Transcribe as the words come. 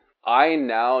I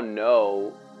now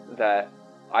know that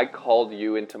I called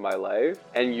you into my life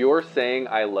and you're saying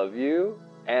I love you,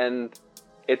 and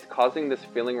it's causing this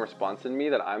feeling response in me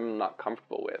that I'm not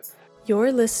comfortable with.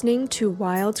 You're listening to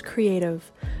Wild Creative,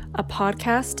 a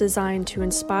podcast designed to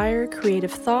inspire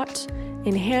creative thought,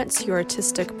 enhance your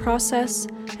artistic process,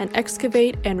 and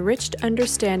excavate enriched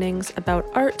understandings about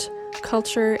art,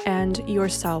 culture, and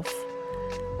yourself.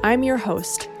 I'm your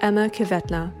host, Emma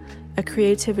Kvetna, a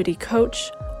creativity coach,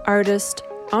 artist,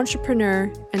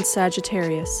 entrepreneur, and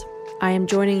Sagittarius. I am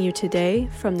joining you today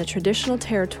from the traditional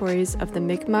territories of the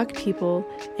Mi'kmaq people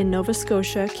in Nova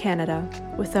Scotia, Canada.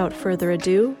 Without further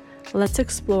ado, let's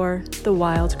explore the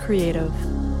wild creative.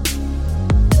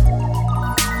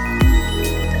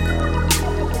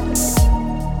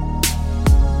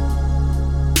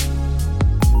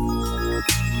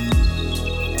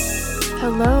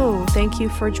 Hello, thank you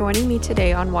for joining me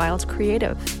today on Wild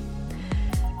Creative.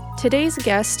 Today's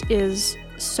guest is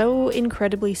so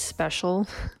incredibly special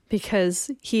because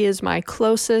he is my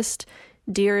closest,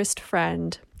 dearest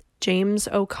friend, James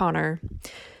O'Connor.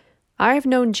 I've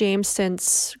known James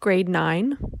since grade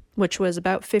 9, which was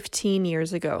about 15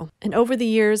 years ago. And over the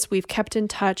years, we've kept in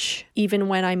touch, even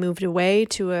when I moved away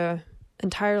to an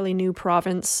entirely new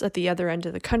province at the other end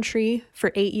of the country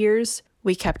for 8 years.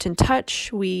 We kept in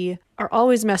touch. We are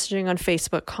always messaging on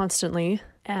Facebook constantly.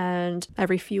 And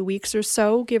every few weeks or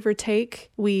so, give or take,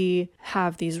 we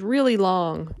have these really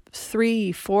long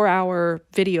 3-4 hour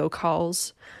video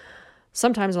calls,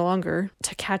 sometimes longer,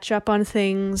 to catch up on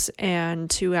things and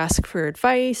to ask for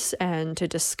advice and to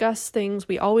discuss things.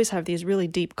 We always have these really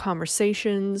deep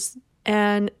conversations.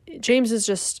 And James is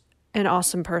just an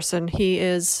awesome person. He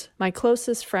is my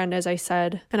closest friend, as I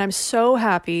said, and I'm so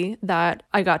happy that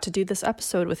I got to do this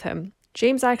episode with him.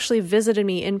 James actually visited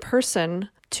me in person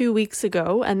 2 weeks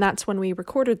ago, and that's when we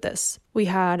recorded this. We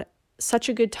had such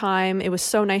a good time. It was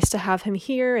so nice to have him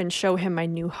here and show him my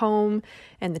new home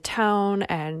and the town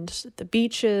and the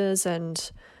beaches,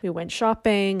 and we went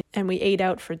shopping and we ate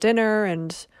out for dinner,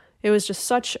 and it was just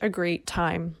such a great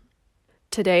time.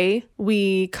 Today,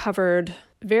 we covered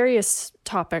various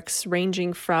topics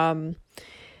ranging from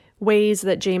ways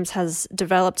that James has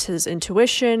developed his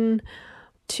intuition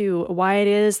to why it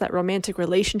is that romantic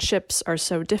relationships are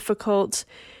so difficult.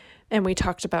 And we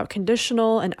talked about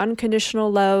conditional and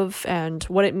unconditional love and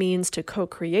what it means to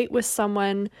co-create with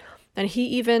someone. And he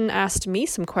even asked me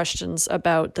some questions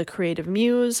about the creative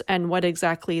muse and what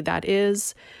exactly that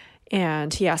is.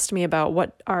 And he asked me about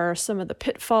what are some of the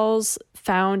pitfalls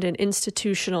found in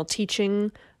institutional teaching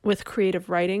with creative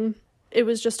writing. It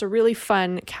was just a really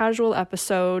fun, casual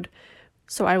episode.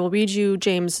 So I will read you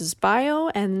James's bio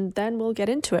and then we'll get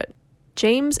into it.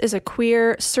 James is a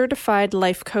queer certified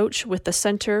life coach with the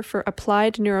Centre for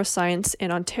Applied Neuroscience in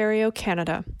Ontario,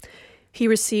 Canada. He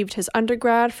received his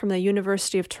undergrad from the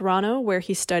University of Toronto, where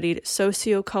he studied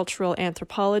sociocultural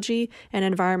anthropology and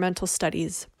environmental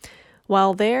studies.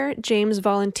 While there, James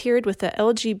volunteered with the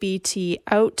LGBT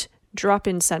Out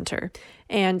Drop-In Center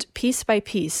and Piece by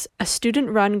Piece, a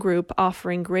student-run group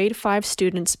offering grade 5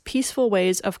 students peaceful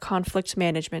ways of conflict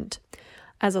management.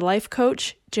 As a life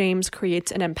coach, James creates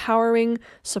an empowering,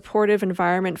 supportive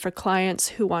environment for clients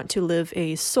who want to live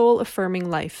a soul-affirming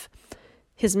life.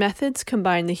 His methods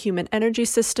combine the human energy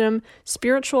system,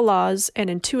 spiritual laws, and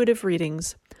intuitive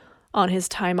readings. On his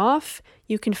time off,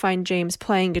 you can find James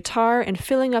playing guitar and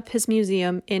filling up his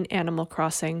museum in Animal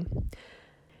Crossing.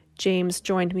 James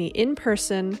joined me in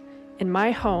person in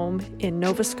my home in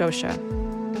Nova Scotia.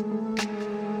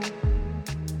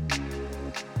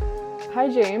 Hi,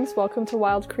 James. Welcome to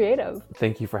Wild Creative.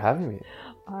 Thank you for having me.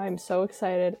 I'm so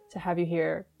excited to have you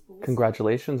here.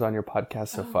 Congratulations on your podcast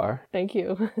so far. Thank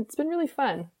you. It's been really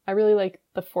fun. I really like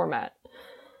the format,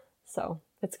 so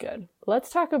it's good. Let's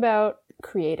talk about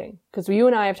creating, because you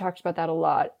and I have talked about that a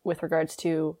lot with regards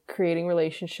to creating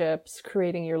relationships,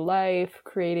 creating your life,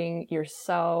 creating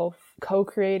yourself,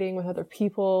 co-creating with other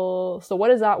people. So what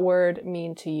does that word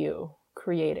mean to you,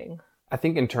 creating? I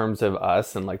think in terms of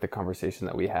us and like the conversation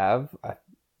that we have,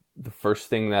 the first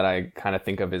thing that I kind of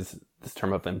think of is this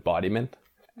term of embodiment.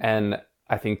 And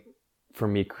I think for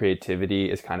me,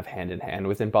 creativity is kind of hand in hand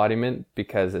with embodiment,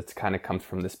 because it's kind of comes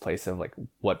from this place of like,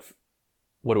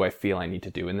 what do I feel I need to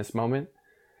do in this moment?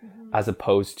 Mm-hmm. As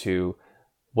opposed to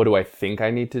what do I think I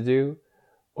need to do,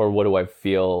 or what do I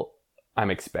feel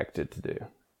I'm expected to do?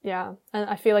 Yeah. And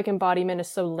I feel like embodiment is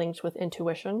so linked with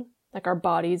intuition. Like our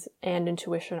bodies and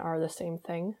intuition are the same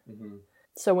thing. Mm-hmm.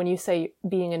 So when you say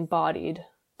being embodied,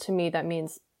 to me, that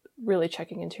means really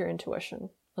checking into your intuition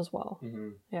as well. Mm-hmm.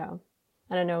 Yeah.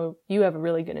 And I know you have a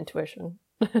really good intuition.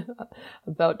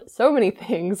 about so many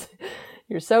things.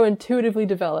 You're so intuitively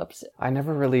developed. I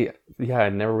never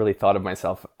really thought of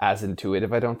myself as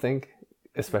intuitive, I don't think,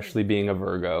 especially being a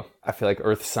Virgo. I feel like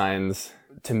earth signs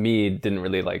to me didn't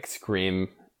really like scream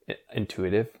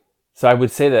intuitive. So I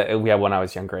would say that, when I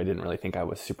was younger, I didn't really think I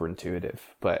was super intuitive.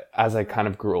 But as I kind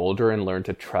of grew older and learned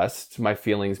to trust my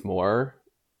feelings more,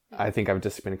 I think I've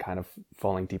just been kind of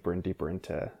falling deeper and deeper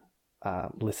into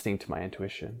listening to my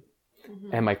intuition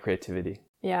and my creativity.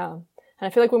 Yeah. And I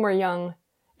feel like when we're young,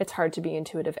 it's hard to be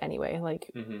intuitive anyway.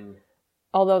 Like,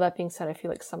 although that being said, I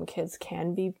feel like some kids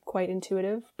can be quite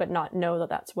intuitive, but not know that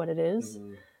that's what it is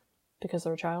because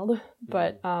they're a child.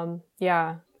 But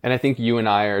yeah. And I think you and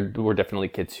I were definitely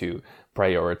kids who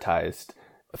prioritized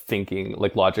thinking,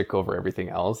 like logic over everything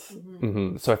else.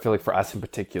 So I feel like for us in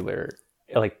particular,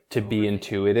 like to be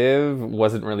intuitive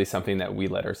wasn't really something that we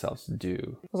let ourselves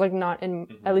do. It was like not in,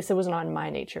 at least it was not in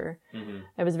my nature.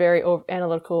 I was very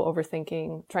analytical,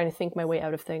 overthinking, trying to think my way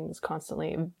out of things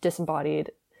constantly,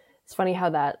 disembodied. It's funny how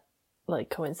that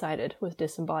like coincided with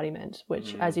disembodiment,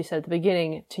 which as you said at the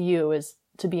beginning, to you is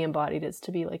to be embodied, is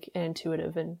to be like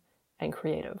intuitive and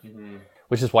creative.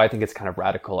 Which is why I think it's kind of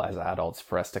radical as adults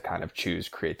for us to kind of choose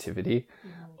creativity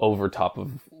over top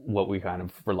of what we kind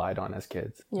of relied on as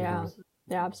kids. Yeah,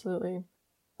 yeah, absolutely.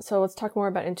 So let's talk more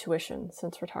about intuition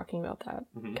since we're talking about that,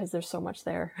 because there's so much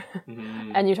there.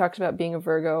 And you talked about being a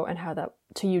Virgo and how that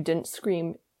to you didn't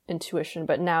scream intuition,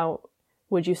 but now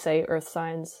would you say earth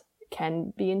signs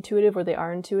can be intuitive, or they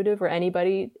are intuitive, or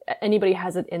anybody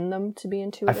has it in them to be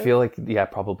intuitive? I feel like,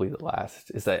 probably the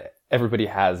last is that everybody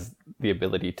has the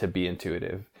ability to be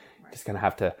intuitive. Right. Just gonna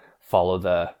have to follow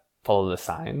the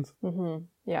signs.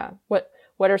 Yeah.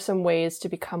 What are some ways to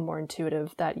become more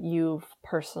intuitive that you've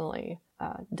personally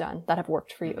done that have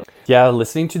worked for you? Yeah,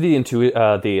 listening to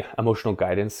the emotional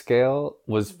guidance scale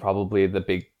was probably the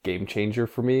big game changer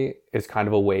for me. It's kind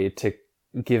of a way to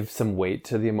give some weight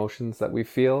to the emotions that we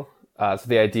feel. So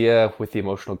the idea with the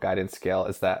emotional guidance scale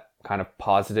is that kind of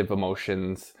positive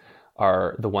emotions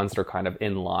are the ones that are kind of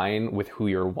in line with who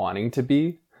you're wanting to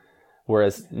be,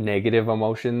 whereas negative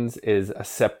emotions is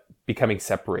becoming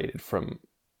separated from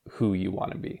who you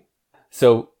want to be.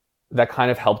 So that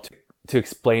kind of helped to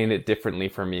explain it differently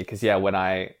for me, because when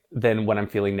I'm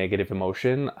feeling negative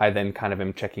emotion, I then kind of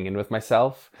am checking in with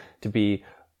myself to be,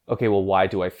 okay, well, why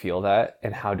do I feel that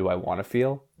and how do I want to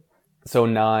feel? So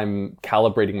now I'm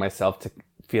calibrating myself to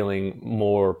feeling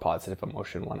more positive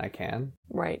emotion when I can.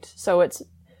 Right. So it's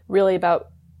really about,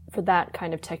 for that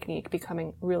kind of technique,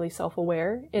 becoming really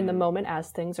self-aware in the moment as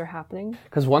things are happening.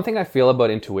 Because one thing I feel about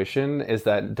intuition is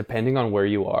that depending on where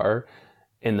you are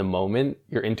in the moment,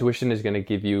 your intuition is going to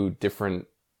give you different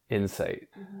insight.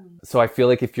 So I feel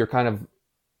like if you're kind of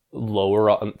lower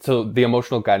on, so the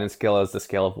emotional guidance scale is the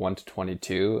scale of 1 to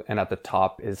 22, and at the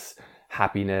top is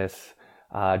happiness,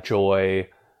 joy,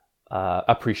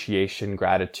 appreciation,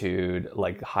 gratitude,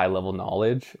 like high level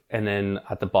knowledge. And then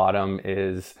at the bottom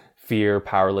is fear,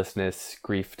 powerlessness,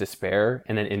 grief, despair.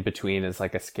 And then in between is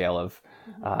like a scale of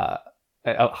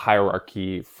a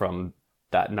hierarchy from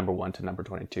that number 1 to number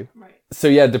 22. Right.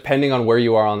 So depending on where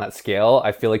you are on that scale,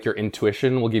 I feel like your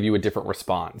intuition will give you a different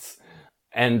response.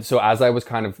 And so as I was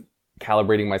kind of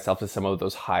calibrating myself to some of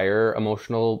those higher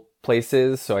emotional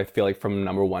places, so I feel like from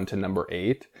number 1 to number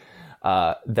 8,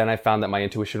 then I found that my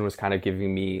intuition was kind of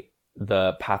giving me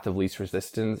the path of least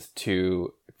resistance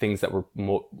to things that were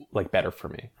better for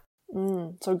me.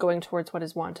 So going towards what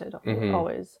is wanted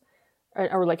always,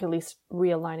 or like at least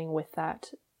realigning with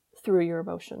that through your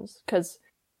emotions.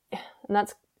 And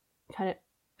that's kind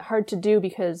of hard to do,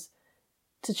 because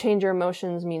to change your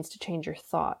emotions means to change your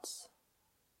thoughts,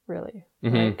 really.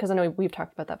 Right? Because I know we've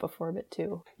talked about that before a bit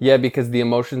too. Yeah, because the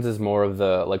emotions is more of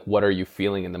the, like, what are you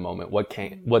feeling in the moment?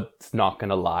 What's not going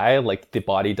to lie? Like, the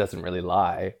body doesn't really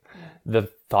lie. The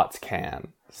thoughts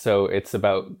can. So it's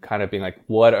about kind of being like,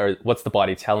 what's the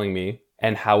body telling me?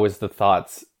 And how is the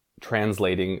thoughts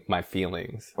translating my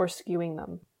feelings? Or skewing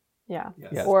them. Yeah.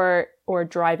 Yes. Or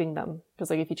driving them. Because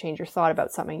like if you change your thought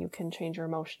about something, you can change your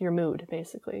emotion, your mood,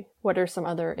 basically. What are some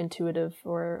other intuitive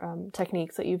or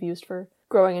techniques that you've used for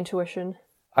growing intuition?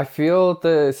 I feel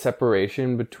the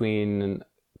separation between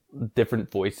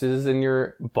different voices in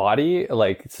your body.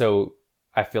 So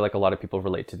I feel like a lot of people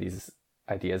relate to these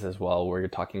ideas as well, where you're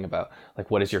talking about like,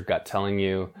 what is your gut telling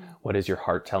you? What is your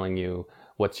heart telling you?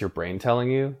 What's your brain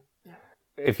telling you?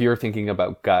 If you're thinking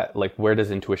about gut, like where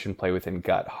does intuition play within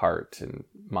gut, heart, and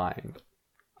mind?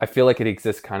 I feel like it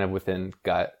exists kind of within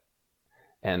gut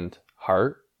and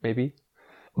heart, maybe.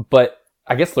 But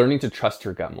I guess learning to trust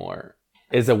your gut more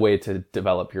is a way to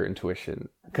develop your intuition.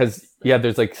 Because,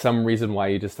 there's like some reason why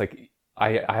you just like,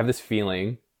 I have this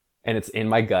feeling and it's in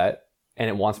my gut and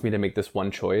it wants me to make this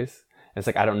one choice. And it's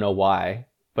like, I don't know why,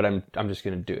 but I'm just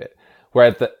going to do it.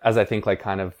 Where as I think like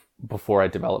kind of before I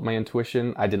developed my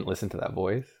intuition, I didn't listen to that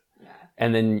voice. Yeah.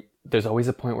 And then there's always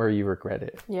a point where you regret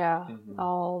it. Yeah,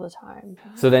 all the time.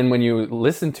 So then when you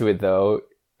listen to it though,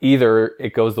 either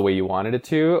it goes the way you wanted it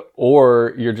to,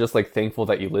 or you're just like thankful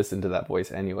that you listened to that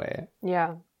voice anyway.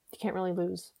 Yeah, you can't really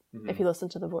lose if you listen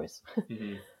to the voice.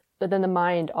 But then the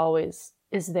mind always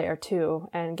is there too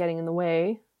and getting in the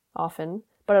way often,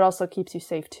 but it also keeps you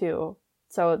safe too.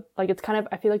 So like it's kind of,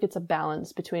 I feel like it's a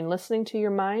balance between listening to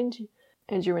your mind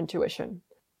and your intuition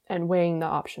and weighing the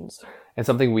options. And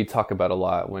something we talk about a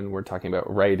lot when we're talking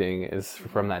about writing is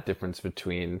from that difference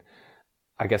between,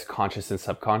 I guess, conscious and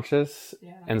subconscious.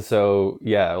 Yeah. And so,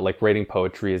 yeah, like writing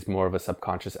poetry is more of a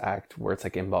subconscious act where it's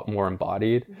like more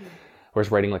embodied.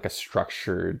 Whereas writing like a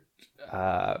structured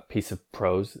piece of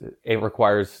prose, it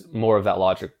requires more of that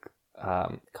logic.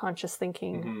 Conscious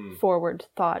thinking, forward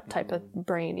thought type of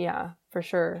brain. Yeah, for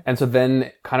sure. And so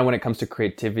then kind of when it comes to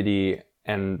creativity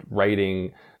and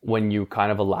writing, when you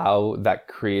kind of allow that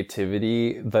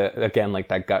creativity, again, like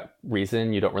that gut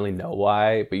reason, you don't really know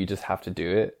why, but you just have to do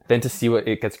it. Then to see what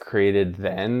it gets created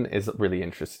then is really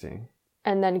interesting.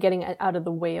 And then getting out of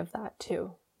the way of that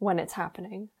too, when it's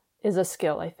happening, is a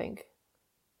skill, I think,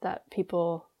 that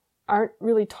people aren't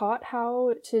really taught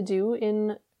how to do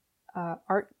in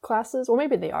art classes. Well,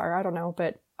 maybe they are, I don't know,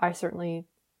 but I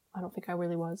don't think I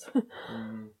really was.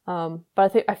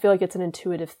 But I feel like it's an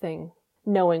intuitive thing,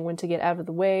 knowing when to get out of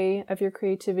the way of your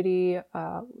creativity,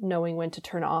 knowing when to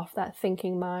turn off that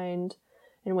thinking mind,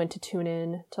 and when to tune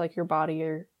in to like your body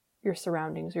or your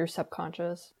surroundings, or your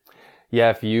subconscious.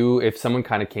 Yeah, if someone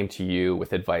kind of came to you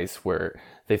with advice where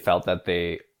they felt that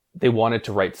they wanted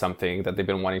to write something that they've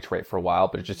been wanting to write for a while,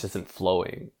 but it just isn't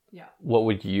flowing. Yeah. What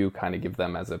would you kind of give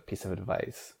them as a piece of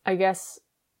advice? I guess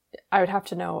I would have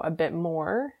to know a bit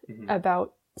more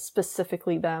about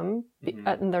specifically them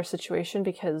and their situation,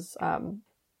 because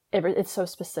it's so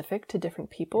specific to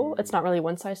different people. It's not really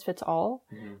one size fits all.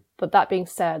 But that being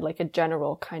said, like a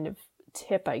general kind of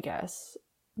tip, I guess,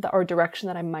 or direction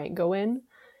that I might go in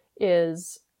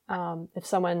is if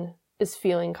someone is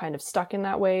feeling kind of stuck in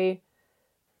that way,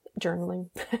 journaling.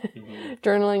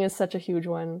 Journaling is such a huge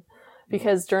one,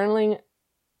 because journaling,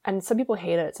 and some people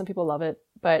hate it, some people love it,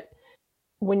 but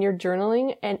when you're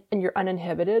journaling and you're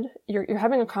uninhibited, you're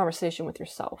having a conversation with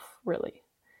yourself, really.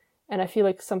 And I feel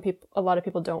like a lot of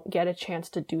people don't get a chance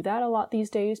to do that a lot these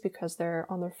days because they're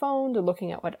on their phone, they're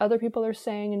looking at what other people are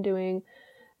saying and doing,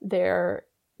 they're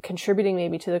contributing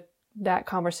maybe to that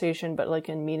conversation, but like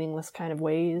in meaningless kind of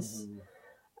ways.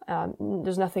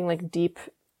 There's nothing like deep.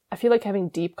 I feel like having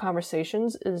deep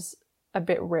conversations is a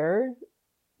bit rare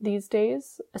these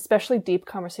days, especially deep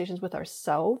conversations with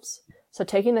ourselves. So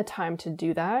taking the time to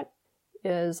do that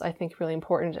is, I think, really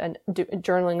important. And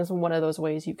journaling is one of those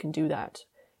ways you can do that.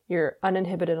 You're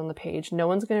uninhibited on the page. No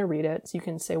one's going to read it. So you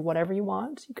can say whatever you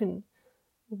want. You can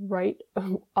write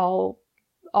all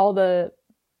the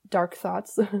dark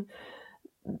thoughts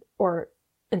or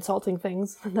insulting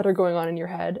things that are going on in your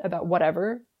head about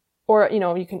whatever. Or,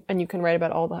 you can write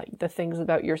about all the things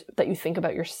that you think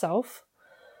about yourself,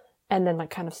 and then like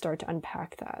kind of start to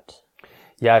unpack that.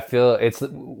 Yeah, I feel it's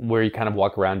where you kind of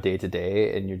walk around day to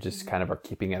day and you just kind of are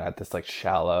keeping it at this like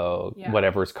shallow,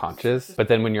 whatever is conscious. But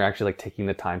then when you're actually like taking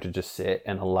the time to just sit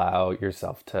and allow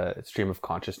yourself to stream of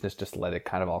consciousness, just let it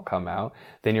kind of all come out,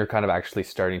 then you're kind of actually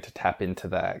starting to tap into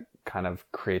that kind of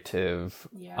creative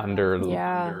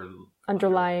underlying.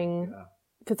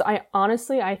 Because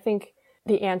I think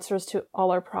the answers to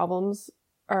all our problems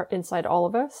are inside all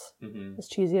of us, as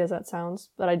cheesy as that sounds,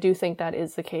 but I do think that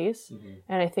is the case.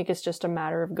 And I think it's just a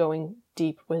matter of going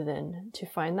deep within to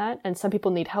find that. And some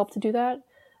people need help to do that,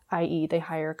 i.e. they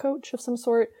hire a coach of some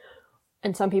sort.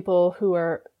 And some people who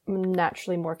are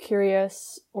naturally more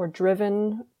curious or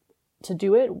driven to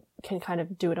do it can kind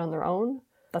of do it on their own.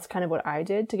 That's kind of what I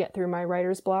did to get through my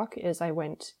writer's block, is I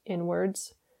went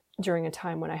inwards during a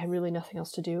time when I had really nothing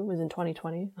else to do. It was in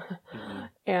 2020.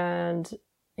 And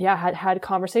had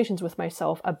conversations with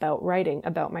myself about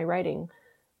my writing.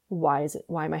 Why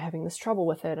am I having this trouble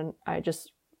with it? And I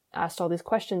just asked all these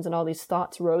questions, and all these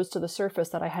thoughts rose to the surface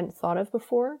that I hadn't thought of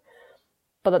before.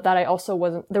 But that I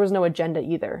also there was no agenda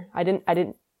either. I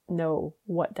didn't know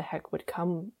what the heck would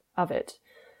come of it.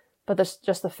 But that's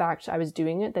just the fact I was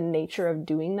doing it, the nature of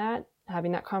doing that,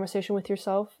 having that conversation with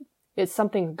yourself, it's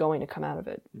something going to come out of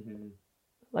it.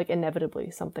 Like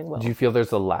inevitably something will. Do you feel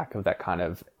there's a lack of that kind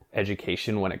of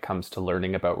education when it comes to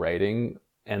learning about writing?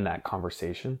 in that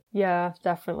conversation. Yeah,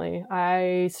 definitely.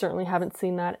 I certainly haven't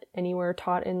seen that anywhere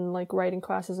taught in like writing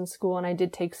classes in school, and I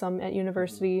did take some at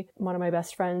university. One of my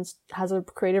best friends has a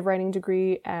creative writing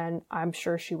degree, and I'm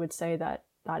sure she would say that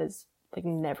that is like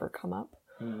never come up.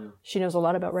 She knows a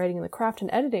lot about writing and the craft and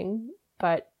editing,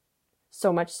 but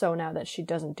so much so now that she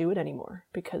doesn't do it anymore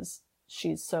because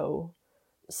she's so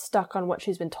stuck on what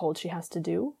she's been told she has to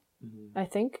do. I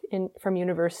think from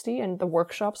university, and the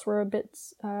workshops were a bit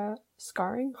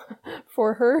scarring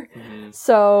for her.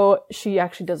 So she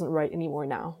actually doesn't write anymore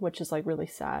now, which is like really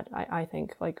sad. I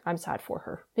think like I'm sad for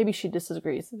her. Maybe she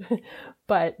disagrees,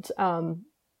 but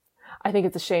I think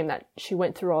it's a shame that she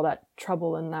went through all that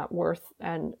trouble and that worth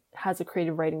and has a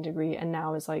creative writing degree and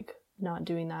now is like not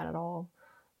doing that at all.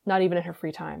 Not even in her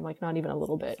free time, like not even a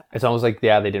little bit. It's almost like,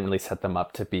 yeah, they didn't really set them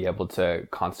up to be able to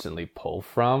constantly pull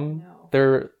from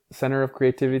their center of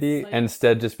creativity. Like,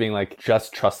 instead just being like,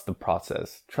 just trust the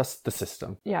process, trust the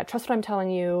system. Yeah, trust what I'm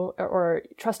telling you, or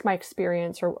trust my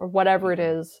experience, or whatever it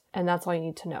is, and that's all you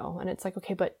need to know. And it's like,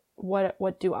 okay, but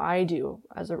what do I do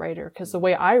as a writer? Because the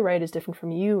way I write is different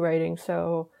from you writing.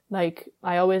 So like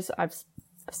I've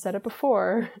said it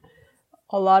before,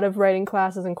 a lot of writing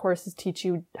classes and courses teach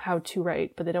you how to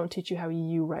write, but they don't teach you how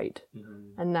you write.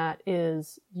 And that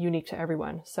is unique to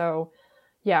everyone. So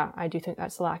yeah, I do think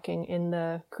that's lacking in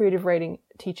the creative writing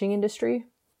teaching industry.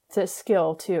 It's a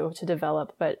skill too to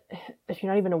develop, but if you're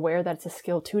not even aware that it's a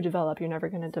skill to develop, you're never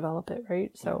going to develop it,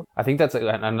 right? So I think that's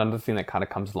another thing that kind of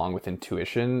comes along with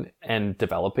intuition and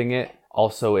developing it.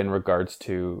 Also in regards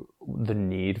to the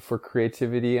need for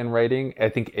creativity and writing, I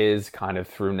think is kind of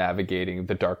through navigating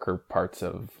the darker parts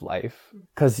of life.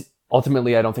 Because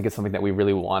ultimately, I don't think it's something that we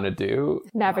really want to do.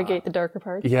 Navigate the darker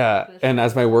parts. Yeah. And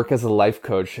as my work as a life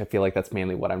coach, I feel like that's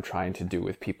mainly what I'm trying to do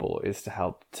with people, is to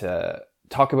help to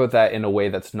talk about that in a way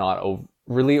that's not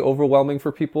really overwhelming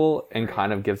for people and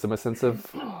kind of gives them a sense of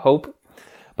hope.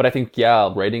 But I think,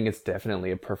 yeah, writing is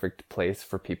definitely a perfect place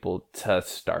for people to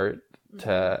start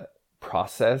to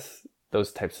process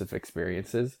those types of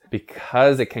experiences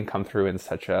because it can come through in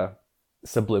such a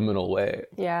subliminal way.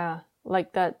 Yeah,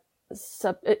 like that.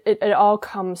 It all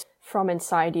comes from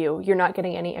inside you. You're not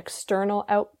getting any external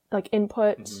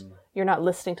input. You're not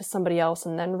listening to somebody else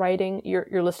and then writing.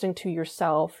 You're listening to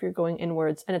yourself. You're going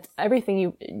inwards, and it's everything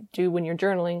you do when you're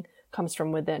journaling comes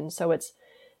from within. So it's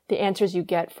the answers you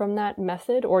get from that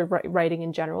method, or writing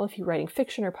in general. If you're writing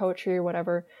fiction or poetry or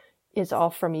whatever, is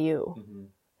all from you.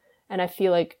 And I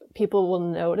feel like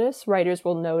writers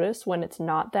will notice when it's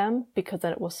not them, because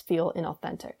then it will feel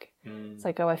inauthentic. It's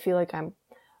like, oh, I feel like I'm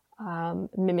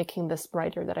mimicking this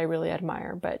writer that I really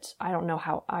admire, but I don't know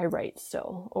how I write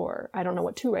still, or I don't know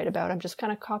what to write about. I'm just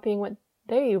kind of copying what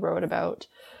they wrote about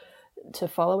to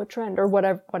follow a trend, or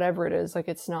whatever it is. Like,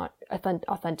 it's not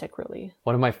authentic, really.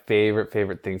 One of my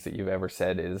favorite things that you've ever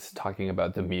said is talking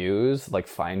about the muse, like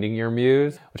finding your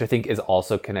muse, which I think is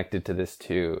also connected to this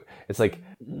too. It's like,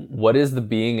 what is the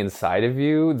being inside of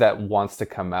you that wants to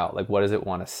come out? Like, what does it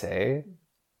want to say?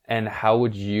 And how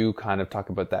would you kind of talk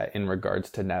about that in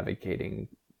regards to navigating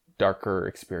darker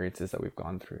experiences that we've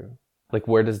gone through? Like,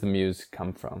 where does the muse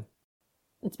come from?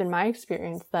 It's been my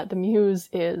experience that the muse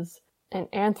is an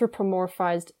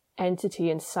anthropomorphized entity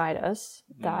inside us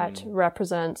that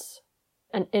represents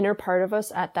an inner part of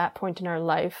us at that point in our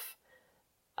life,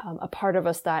 a part of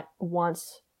us that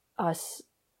wants us,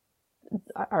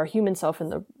 our human self in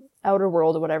the outer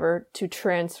world or whatever, to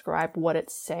transcribe what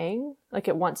it's saying. Like,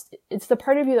 it's the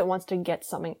part of you that wants to get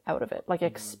something out of it, like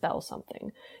expel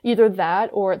something. Either that,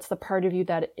 or it's the part of you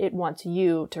that it wants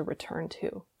you to return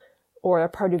to, or a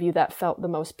part of you that felt the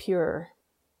most pure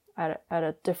at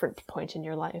a different point in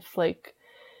your life. Like,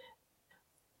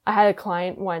 I had a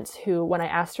client once who, when I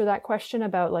asked her that question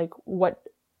about like what,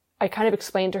 I kind of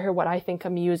explained to her what I think a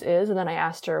muse is, and then I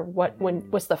asked her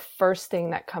what's the first thing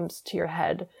that comes to your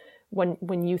head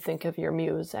when you think of your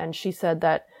muse. And she said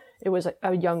that it was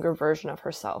a younger version of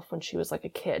herself when she was like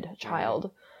a child.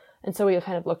 And so we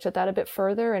kind of looked at that a bit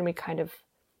further, and we kind of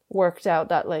worked out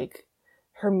that like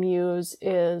her muse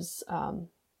is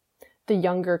the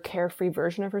younger, carefree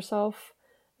version of herself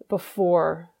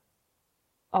before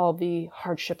all the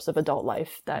hardships of adult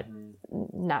life that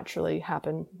naturally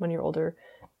happen when you're older.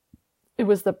 It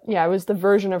was the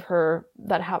version of her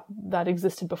that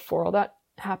existed before all that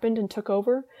happened and took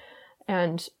over.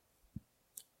 And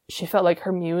she felt like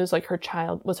her muse, like her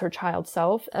child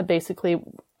self, basically.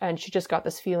 And she just got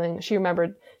this feeling. She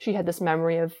remembered, she had this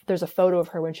memory of, there's a photo of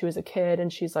her when she was a kid,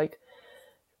 and she's like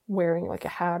wearing like a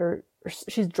hat, or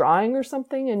she's drawing or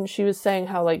something. And she was saying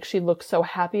how like she looked so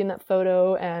happy in that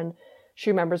photo. And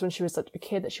she remembers when she was such a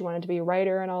kid that she wanted to be a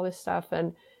writer and all this stuff.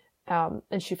 And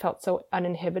And she felt so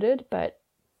uninhibited, but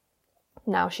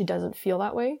now she doesn't feel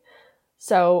that way.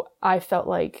 So I felt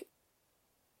like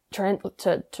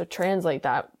to translate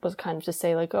that was kind of to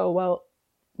say like, oh, well,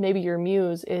 maybe your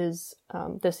muse is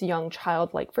this young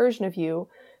childlike version of you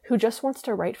who just wants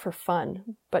to write for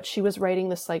fun. But she was writing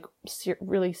this like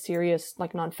really serious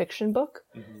like nonfiction book,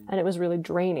 and it was really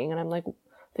draining. And I'm like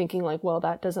thinking like, well,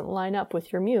 that doesn't line up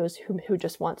with your muse who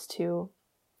just wants to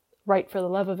write for the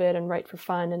love of it and write for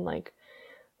fun and like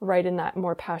write in that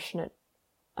more passionate,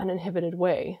 uninhibited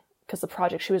way. Because the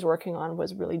project she was working on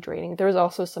was really draining. There was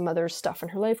also some other stuff in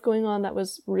her life going on that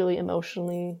was really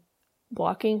emotionally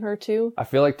blocking her too. I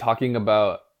feel like talking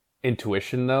about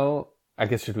intuition though, I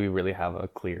guess should we really have a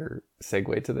clear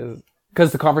segue to this?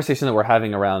 Because the conversation that we're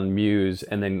having around muse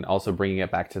and then also bringing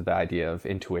it back to the idea of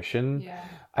intuition,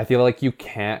 I feel like you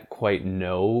can't quite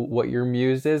know what your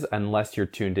muse is unless you're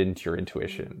tuned into your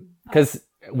intuition. Because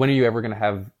when are you ever going to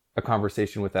have a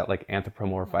conversation with that like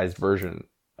anthropomorphized version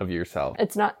of yourself?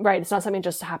 It's not right. It's not something that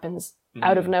just happens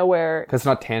out of nowhere. Because it's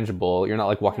not tangible. You're not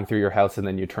like walking through your house and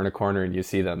then you turn a corner and you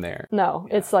see them there. No,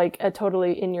 it's like a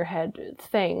totally in your head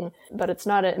thing, but it's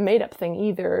not a made up thing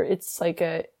either. It's like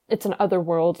it's an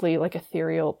otherworldly, like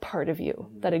ethereal part of you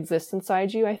that exists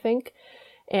inside you, I think.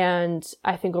 And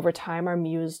I think over time our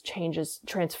muse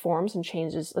transforms and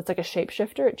changes. It's like a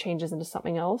shapeshifter. It changes into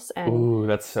something else. And ooh,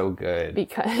 that's so good.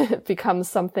 Becomes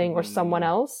something or someone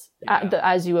else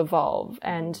as you evolve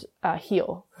and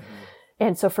heal.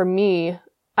 And so for me,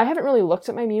 I haven't really looked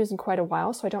at my muse in quite a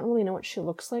while, so I don't really know what she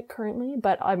looks like currently.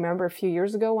 But I remember a few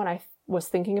years ago when I was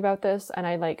thinking about this and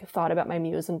I like thought about my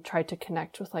muse and tried to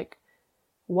connect with like,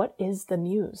 what is the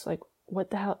muse? Like,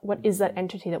 what the hell, what is that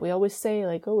entity that we always say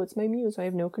like, oh, it's my muse, I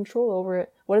have no control over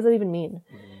it. What does that even mean?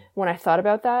 When I thought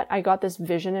about that, I got this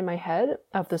vision in my head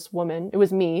of this woman. It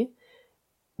was me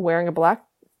wearing a black,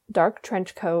 dark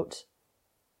trench coat,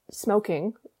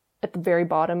 smoking at the very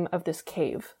bottom of this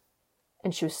cave.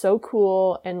 And she was so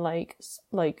cool and like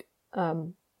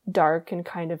dark and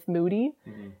kind of moody.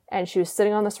 And she was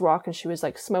sitting on this rock and she was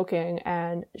like smoking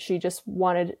and she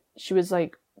was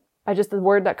like, the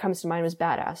word that comes to mind was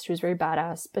badass. She was very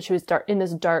badass, but she was in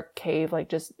this dark cave,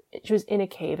 she was in a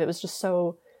cave. It was just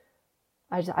so,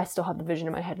 I still have the vision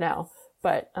in my head now,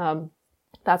 but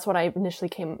that's what I initially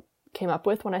came up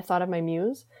with when I thought of my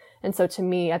muse. And so to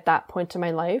me, at that point in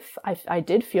my life, I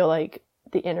did feel like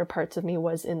the inner parts of me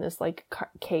was in this like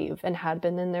cave and had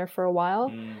been in there for a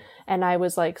while. And I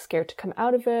was like scared to come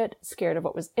out of it, scared of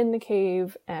what was in the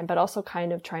cave, but also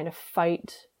kind of trying to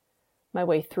fight my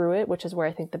way through it, which is where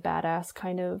I think the badass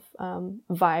kind of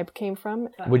vibe came from.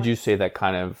 Would you say that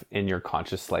kind of in your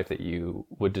conscious life that you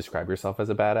would describe yourself as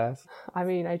a badass? I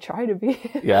mean, I try to be.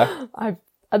 Yeah.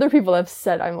 Other people have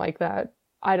said I'm like that.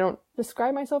 I don't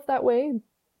describe myself that way.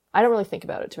 I don't really think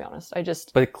about it, to be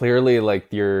honest. But clearly, like,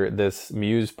 this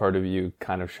muse part of you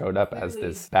kind of showed up as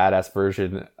this badass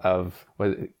version of,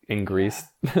 in Greece?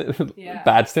 Yeah.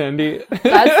 Bad Sandy?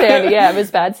 Bad Sandy, yeah, it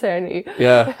was Bad Sandy.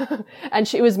 Yeah.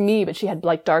 And it was me, but she had,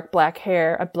 like, dark black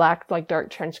hair, a black, like, dark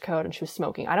trench coat, and she was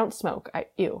smoking. I don't smoke.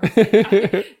 Ew.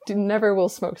 I never will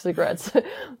smoke cigarettes.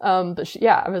 But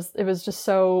it was just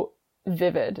so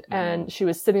vivid. And she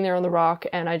was sitting there on the rock,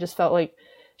 and I just felt like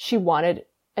she wanted...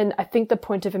 And I think the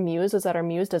point of a muse is that our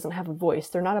muse doesn't have a voice.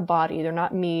 They're not a body. They're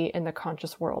not me in the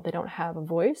conscious world. They don't have a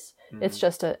voice. It's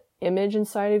just an image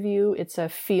inside of you. It's a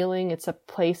feeling. It's a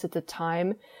place. It's a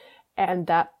time. And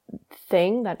that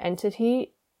thing, that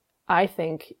entity, I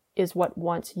think, is what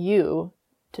wants you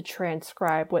to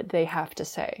transcribe what they have to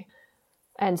say.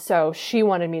 And so she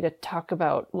wanted me to talk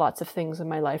about lots of things in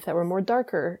my life that were more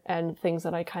darker and things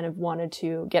that I kind of wanted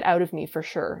to get out of me for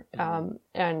sure,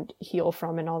 and heal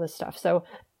from and all this stuff. So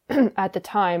at the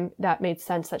time, that made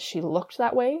sense that she looked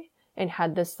that way and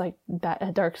had this like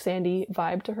a dark sandy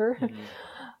vibe to her.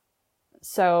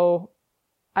 So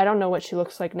I don't know what she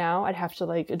looks like now. I'd have to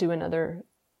like do another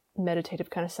meditative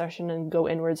kind of session and go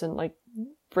inwards and like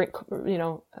bring,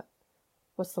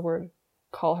 what's the word?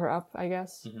 Call her up, I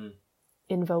guess.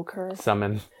 Invoke her.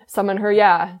 Summon her,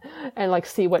 yeah. And like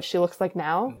see what she looks like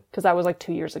now. Because that was like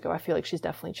 2 years ago. I feel like she's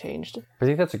definitely changed. I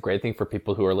think that's a great thing for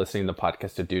people who are listening to the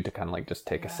podcast to do, to kind of like just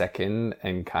take a second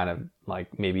and kind of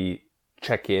like maybe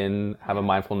check in, have a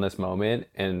mindfulness moment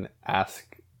and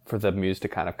ask for the muse to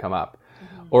kind of come up.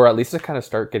 Or at least to kind of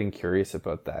start getting curious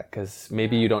about that. Because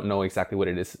maybe you don't know exactly what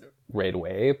it is right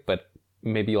away, but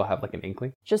maybe you'll have like an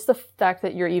inkling. Just the fact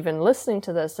that you're even listening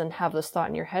to this and have this thought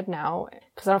in your head now,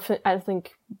 because I don't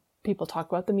think people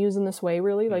talk about the muse in this way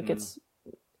really. Like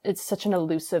it's such an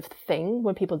elusive thing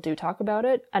when people do talk about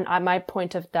it. And my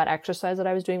point of that exercise that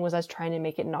I was doing was I was trying to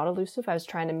make it not elusive. I was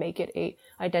trying to make it a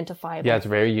identifiable. Yeah, it's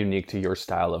very unique to your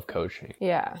style of coaching.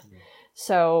 Yeah.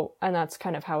 So, and that's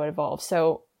kind of how it evolved.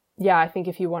 So yeah, I think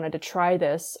if you wanted to try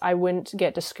this, I wouldn't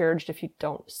get discouraged if you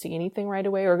don't see anything right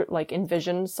away or like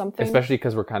envision something. Especially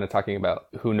because we're kind of talking about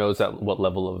who knows at what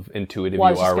level of intuitive you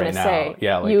are right now.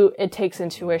 Yeah, like, it takes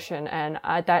intuition. And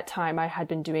at that time, I had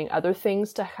been doing other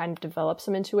things to kind of develop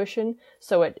some intuition.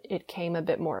 So it came a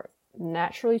bit more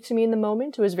naturally to me in the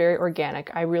moment. It was very organic.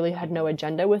 I really had no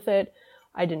agenda with it.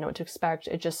 I didn't know what to expect.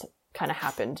 It just kind of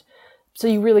happened. So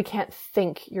you really can't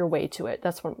think your way to it.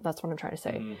 That's what I'm trying to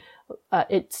say. Mm-hmm.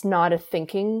 It's not a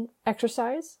thinking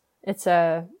exercise. It's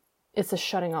a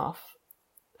shutting off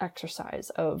exercise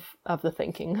of the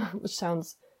thinking, which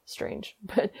sounds strange,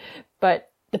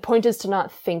 but the point is to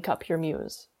not think up your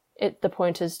muse. The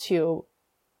point is to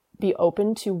be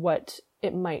open to what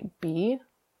it might be,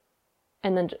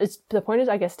 and then the point is,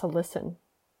 I guess, to listen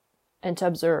and to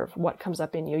observe what comes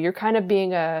up in you. You're kind of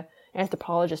being an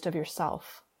anthropologist of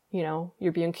yourself. You know,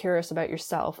 you're being curious about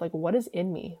yourself. Like, what is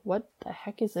in me? What the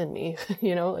heck is in me?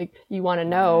 You know, like you want to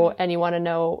know, and you want to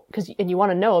know because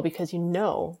you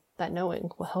know that knowing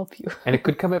will help you. And it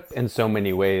could come up in so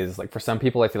many ways. Like for some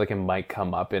people, I feel like it might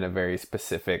come up in a very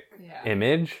specific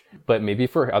image, but maybe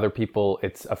for other people,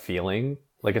 it's a feeling.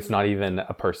 Like it's not even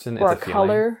a person. Or it's a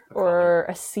color or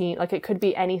a scene. Like it could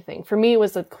be anything. For me, it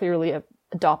was clearly a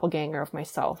doppelganger of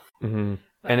myself. Mm-hmm.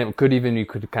 And you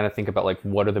could kind of think about like,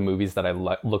 what are the movies that I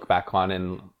look back on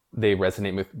and they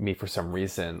resonate with me for some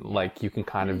reason? Like you can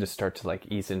kind of just start to like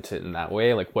ease into it in that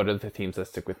way. Like what are the themes that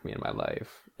stick with me in my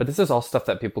life? But this is all stuff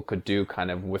that people could do kind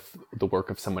of with the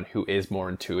work of someone who is more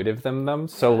intuitive than them.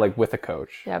 So like with a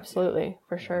coach. Yeah, absolutely.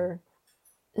 For sure.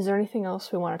 Is there anything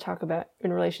else we want to talk about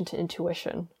in relation to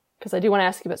intuition? Because I do want to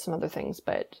ask you about some other things,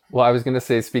 but... Well, I was going to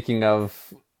say, speaking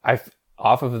of...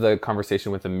 Off of the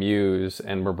conversation with the muse,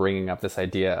 and we're bringing up this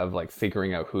idea of like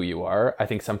figuring out who you are. I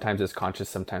think sometimes it's conscious,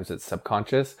 sometimes it's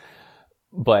subconscious.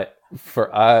 But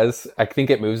for us, I think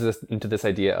it moves us into this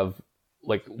idea of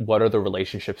like, what are the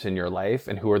relationships in your life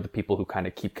and who are the people who kind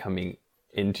of keep coming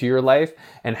into your life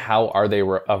and how are they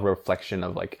a reflection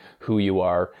of like who you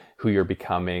are, who you're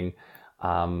becoming,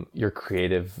 your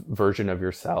creative version of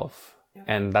yourself. Yeah.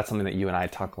 And that's something that you and I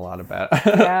talk a lot about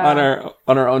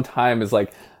on our own time is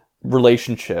like,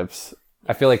 relationships.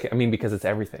 I feel like, because it's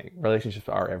everything. Relationships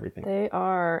are everything. They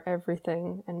are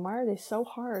everything. And why are they so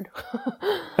hard?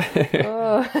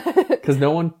 Because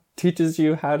no one teaches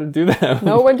you how to do them.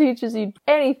 No one teaches you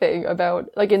anything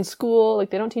about, like in school, like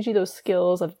they don't teach you those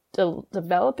skills of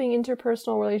developing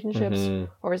interpersonal relationships.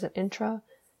 Mm-hmm. Or is it intra?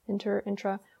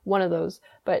 One of those.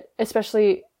 But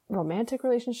especially romantic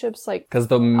relationships, like... Because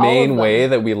the main way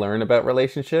that we learn about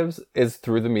relationships is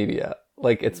through the media.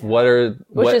 Like it's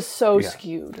which is so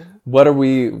skewed. What are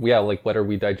we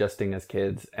digesting as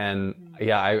kids? And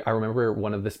I remember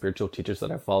one of the spiritual teachers that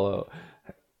I follow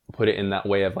put it in that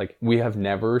way of like, we have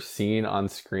never seen on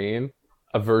screen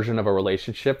a version of a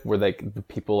relationship where like the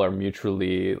people are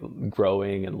mutually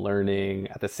growing and learning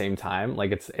at the same time.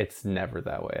 Like it's never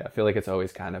that way. I feel like it's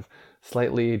always kind of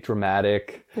slightly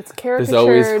dramatic. It's caricatured. There's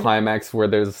always climax where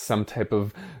there's some type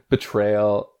of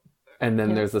betrayal. And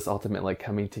then there's this ultimate like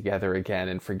coming together again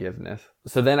and forgiveness.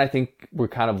 So then I think we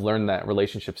kind of learned that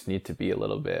relationships need to be a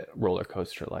little bit roller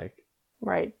coaster like.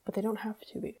 Right. But they don't have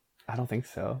to be. I don't think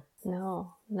so.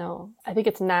 No. I think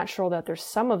it's natural that there's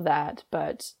some of that,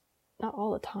 but not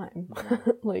all the time.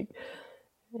 Like,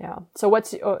 yeah. So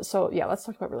let's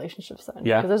talk about relationships then.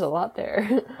 Yeah. Because there's a lot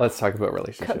there. Let's talk about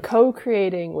relationships.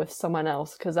 Co-creating with someone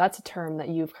else, because that's a term that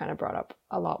you've kind of brought up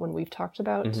a lot when we've talked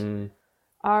about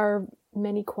our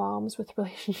many qualms with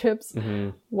relationships.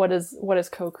 Mm-hmm. What is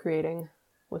co-creating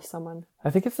with someone?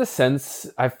 I think it's the sense,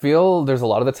 I feel there's a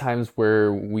lot of the times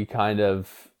where we kind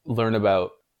of learn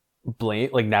about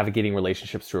like navigating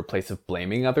relationships through a place of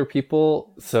blaming other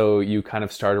people. So you kind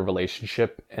of start a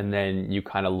relationship and then you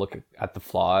kind of look at the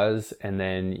flaws and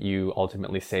then you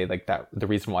ultimately say like that the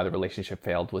reason why the relationship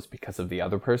failed was because of the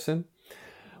other person.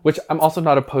 Which I'm also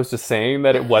not opposed to saying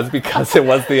that it was because it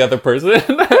was the other person.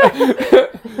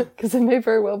 Because it may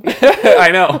very well be. I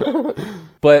know.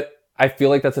 But I feel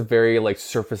like that's a very like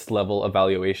surface level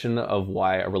evaluation of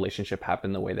why a relationship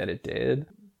happened the way that it did.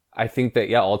 I think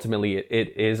that, ultimately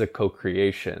it is a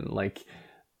co-creation. Like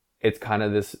it's kind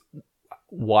of this,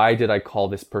 why did I call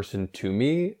this person to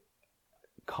me?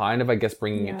 Kind of, I guess,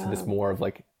 bringing it to this more of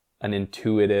like an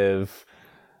intuitive,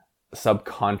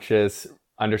 subconscious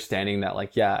understanding that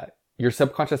like, your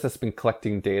subconscious has been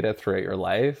collecting data throughout your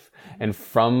life. And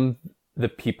from the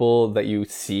people that you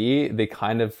see, they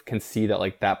kind of can see that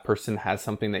like that person has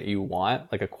something that you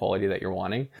want, like a quality that you're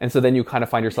wanting. And so then you kind of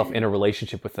find yourself in a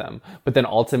relationship with them. But then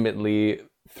ultimately,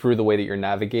 through the way that you're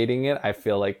navigating it, I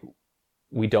feel like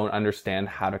we don't understand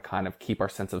how to kind of keep our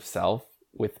sense of self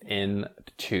within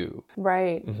the two.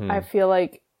 Right. I feel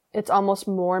like it's almost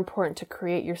more important to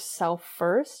create yourself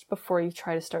first before you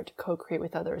try to start to co-create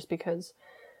with others, because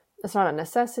it's not a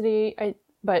necessity,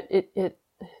 but it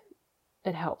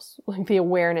helps, like the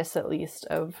awareness at least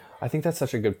of. I think that's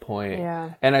such a good point.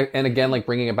 Yeah. And again, like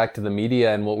bringing it back to the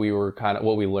media and what we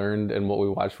learned and what we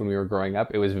watched when we were growing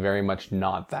up, it was very much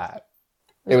not that.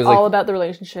 It was all like, about the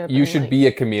relationship. You should be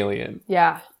a chameleon.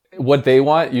 Yeah. What they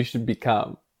want, you should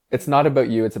become. It's not about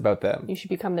you, it's about them. You should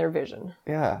become their vision.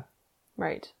 Yeah.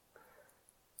 Right.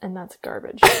 And that's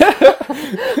garbage.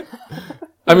 I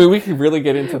mean, we could really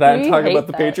get into that and talk about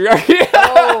the patriarchy.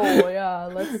 Oh, yeah.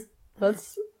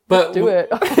 Let's do it.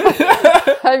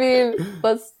 I mean,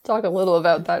 let's talk a little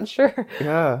about that, sure.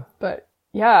 Yeah. But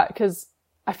yeah, because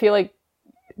I feel like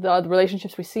the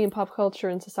relationships we see in pop culture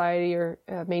and society or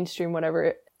mainstream,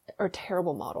 whatever, are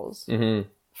terrible models. Mm-hmm.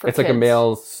 For it's kids. like a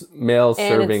male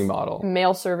serving model.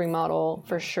 Male serving model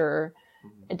for sure.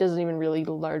 It doesn't even really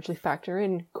largely factor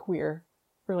in queer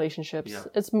relationships. Yeah.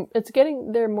 It's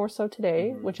getting there more so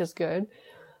today, which is good.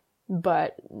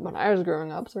 But when I was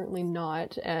growing up, certainly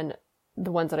not. And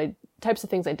the ones that types of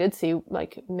things I did see,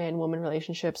 like man-woman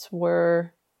relationships,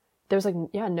 were there's like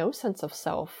no sense of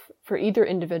self for either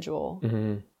individual.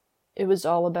 Mm-hmm. It was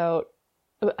all about.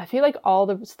 I feel like all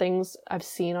the things I've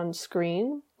seen on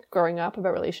screen growing up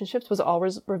about relationships was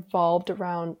always revolved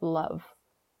around love,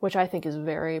 which I think is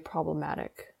very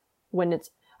problematic.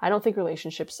 I don't think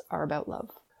relationships are about love.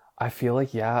 I feel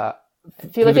like, the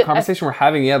conversation we're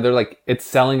having, they're like, it's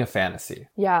selling a fantasy.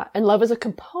 Yeah, and love is a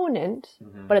component,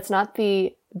 but it's not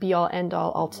the be-all,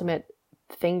 end-all, ultimate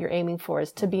thing you're aiming for,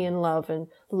 is to be in love, and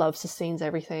love sustains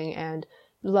everything, and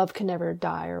love can never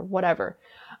die, or whatever.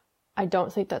 I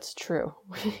don't think that's true,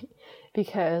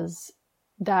 because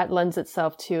that lends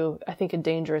itself to, I think, a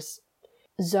dangerous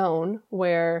zone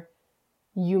where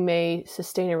you may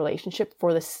sustain a relationship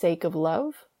for the sake of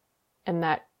love, and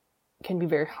that can be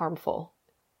very harmful.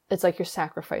 It's like you're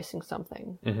sacrificing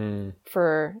something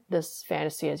for this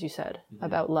fantasy, as you said,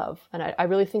 about love. And I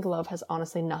really think love has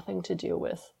honestly nothing to do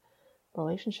with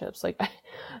relationships. Like,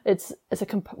 it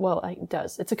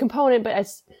does. It's a component, but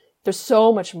there's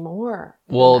so much more.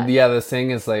 Well, the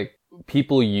thing is, like,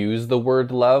 people use the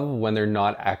word love when they're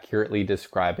not accurately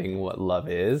describing what love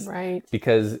is. Right.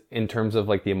 Because in terms of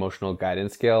like the emotional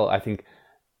guidance scale, I think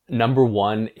number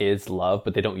one is love,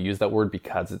 but they don't use that word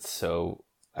because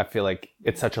I feel like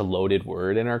it's such a loaded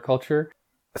word in our culture.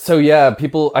 So yeah,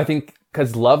 I think,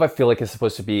 because love, I feel like, is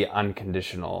supposed to be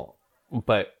unconditional,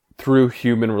 but through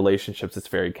human relationships, it's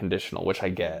very conditional, which I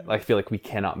get. I feel like we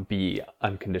cannot be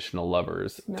unconditional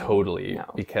lovers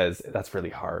because that's really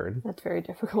hard. That's very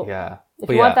difficult. Yeah. If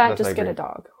you want that, just get a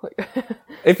dog.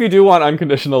 If you do want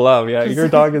unconditional love, your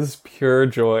dog is pure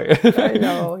joy. I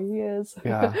know, he is.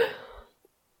 Yeah.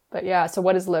 But yeah, so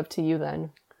what is love to you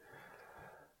then?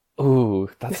 Ooh,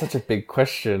 that's such a big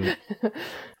question.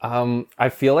 I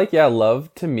feel like,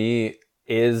 love to me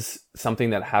is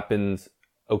something that happens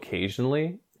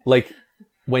occasionally. Like,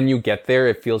 when you get there,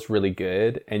 it feels really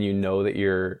good and you know that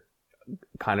you're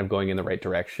kind of going in the right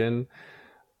direction.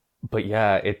 But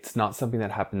it's not something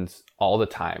that happens all the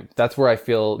time. That's where I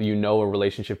feel, a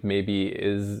relationship maybe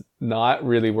is not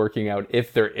really working out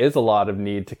if there is a lot of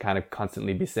need to kind of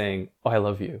constantly be saying, oh, I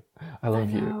love you. I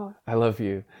love you. I love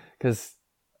you. Because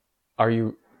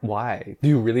why? Do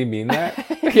you really mean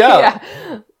that? Yeah.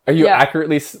 Are you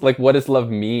accurately, like, what does love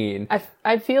mean?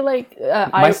 I feel like...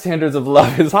 my standards of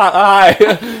love is high.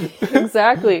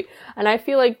 Exactly. And I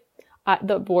feel like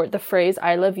the phrase,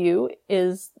 I love you,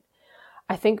 is...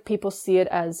 I think people see it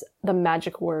as the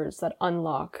magic words that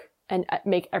unlock and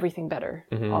make everything better,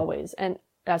 always. And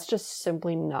that's just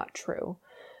simply not true.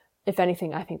 If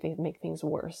anything, I think they make things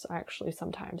worse, actually,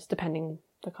 sometimes, depending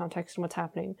the context and what's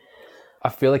happening. I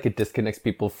feel like it disconnects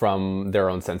people from their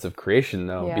own sense of creation,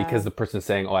 though, because the person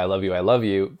saying, oh, I love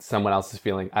you, someone else is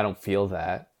feeling, I don't feel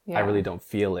that. Yeah. I really don't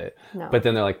feel it. No. But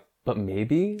then they're like, but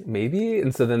maybe.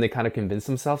 And so then they kind of convince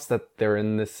themselves that they're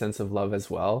in this sense of love as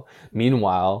well.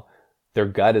 Meanwhile, their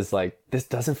gut is like, this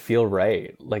doesn't feel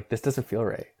right. Like, this doesn't feel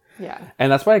right. Yeah.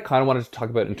 And that's why I kind of wanted to talk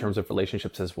about in terms of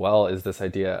relationships as well, is this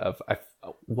idea of,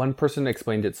 one person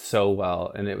explained it so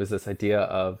well, and it was this idea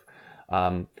of,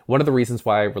 one of the reasons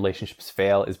why relationships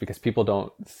fail is because people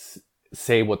don't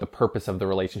say what the purpose of the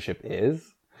relationship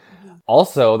is.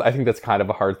 Also, I think that's kind of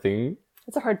a hard thing.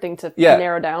 It's a hard thing to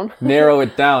narrow down. Narrow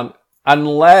it down.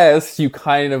 unless you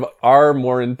kind of are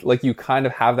more like you kind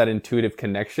of have that intuitive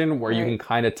connection where you can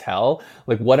kind of tell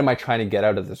like, what am I trying to get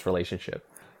out of this relationship?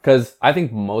 Because I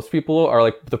think most people are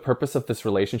like, the purpose of this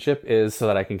relationship is so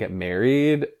that I can get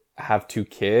married, have 2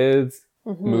 kids,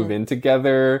 move in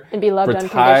together, and be loved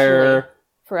retire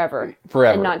forever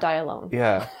and not die alone.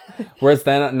 Yeah. Whereas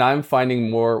then now I'm finding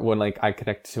more when like I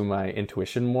connect to my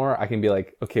intuition more, I can be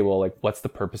like, okay, well, like, what's the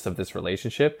purpose of this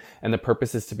relationship? And the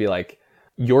purpose is to be like,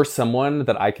 you're someone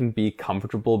that I can be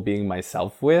comfortable being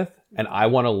myself with, and I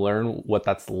want to learn what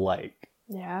that's like.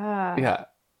 Yeah. Yeah.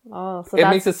 Oh, so it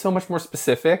makes it so much more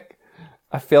specific.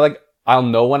 I feel like I'll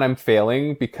know when I'm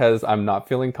failing because I'm not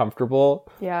feeling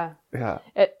comfortable. Yeah. Yeah.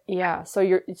 Yeah.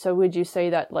 So would you say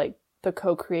that like the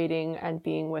co-creating and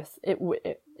being with it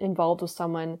involved with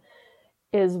someone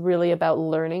is really about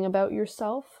learning about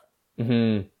yourself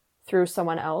through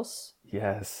someone else?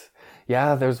 Yes.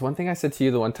 Yeah, there's one thing I said to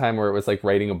you the one time where it was like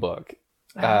writing a book.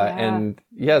 And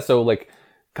yeah, so like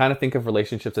kind of think of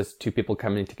relationships as 2 people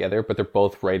coming together, but they're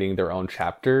both writing their own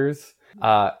chapters.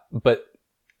 But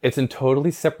it's in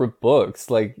totally separate books.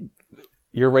 Like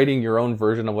you're writing your own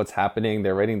version of what's happening.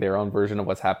 They're writing their own version of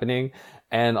what's happening.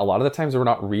 And a lot of the times we're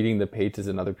not reading the pages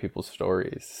in other people's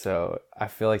stories. So I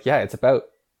feel like, yeah, it's about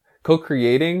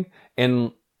co-creating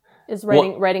and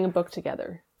writing a book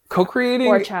together. Co-creating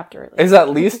or a chapter is at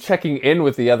least checking in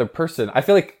with the other person. I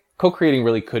feel like co-creating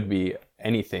really could be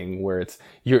anything where it's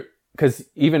because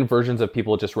even versions of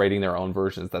people just writing their own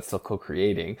versions, that's still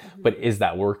co-creating. But is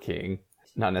that working?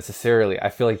 Not necessarily. I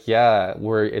feel like, yeah,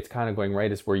 where it's kind of going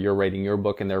right is where you're writing your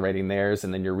book and they're writing theirs,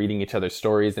 and then you're reading each other's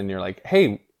stories and you're like,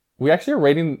 hey, we actually are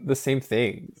writing the same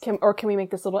things. Can we make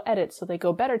this little edit so they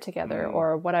go better together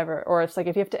or whatever? Or it's like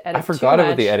if you have to edit I forgot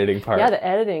about the editing part. Yeah, the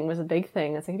editing was a big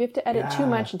thing. It's like if you have to edit too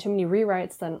much and too many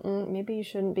rewrites, then maybe you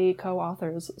shouldn't be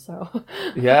co-authors. So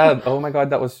yeah. Oh my God,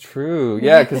 that was true.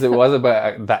 Yeah, because it was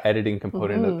about that editing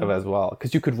component of as well.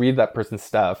 Because you could read that person's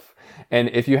stuff. And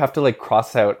if you have to like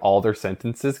cross out all their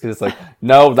sentences because it's like,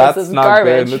 no, that's not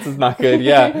garbage. Good. This is not good.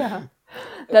 Yeah.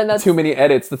 Then that's too many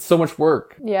edits. That's so much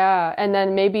work. Yeah. And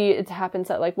then maybe it happens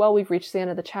that like, well, we've reached the end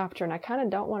of the chapter and I kind of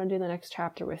don't want to do the next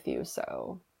chapter with you.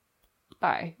 So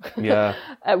bye. Yeah.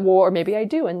 Or maybe I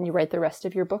do. And you write the rest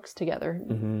of your books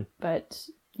together, but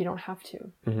you don't have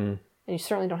to. And you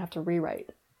certainly don't have to rewrite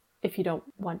if you don't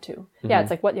want to. Yeah.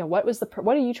 It's like, what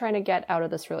are you trying to get out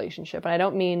of this relationship? And I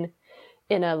don't mean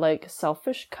in a like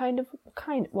selfish kind of,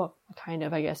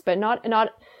 I guess, but not,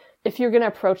 if you're going to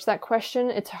approach that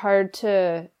question, it's hard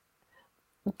to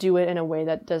do it in a way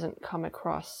that doesn't come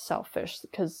across selfish,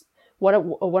 because what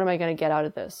am I going to get out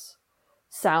of this?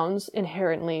 Sounds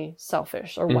inherently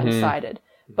selfish or one-sided,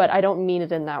 but I don't mean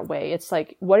it in that way. It's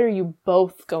like, what are you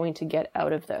both going to get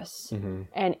out of this?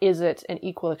 And is it an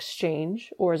equal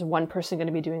exchange, or is one person going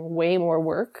to be doing way more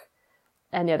work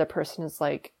and the other person is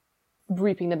like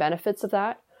reaping the benefits of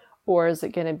that? Or is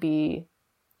it going to be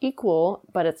equal,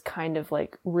 but it's kind of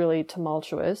like really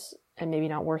tumultuous and maybe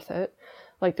not worth it?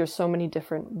 Like there's so many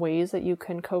different ways that you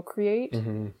can co-create.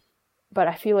 But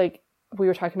I feel like we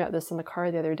were talking about this in the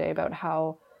car the other day about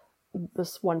how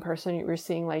this one person you were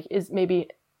seeing like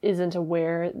isn't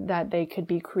aware that they could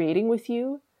be creating with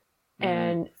you,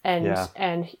 and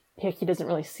he doesn't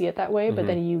really see it that way, but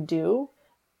then you do.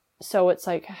 So it's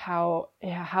like how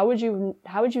would you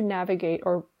navigate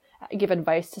or give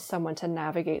advice to someone to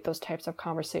navigate those types of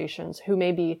conversations who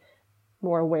may be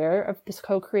more aware of this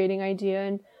co-creating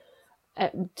idea,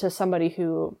 and to somebody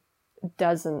who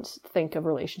doesn't think of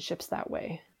relationships that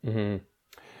way?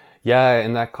 Yeah,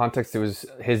 in that context, it was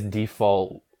his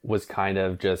default was kind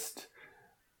of just,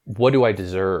 what do I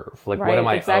deserve? Like, what am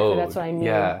I owed? That's what I mean.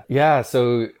 Yeah.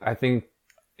 So I think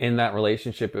in that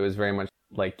relationship, it was very much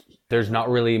like there's not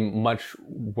really much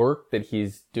work that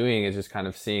he's doing. It's just kind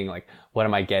of seeing like, what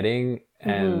am I getting?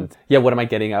 And what am I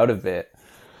getting out of it?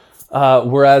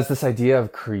 Whereas this idea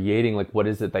of creating, like, what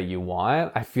is it that you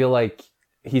want? I feel like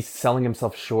he's selling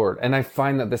himself short. And I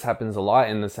find that this happens a lot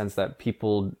in the sense that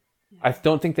people, I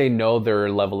don't think they know their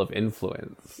level of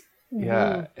influence.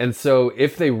 Yeah. And so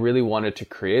if they really wanted to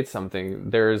create something,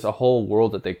 there's a whole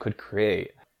world that they could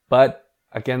create. But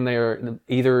again, they're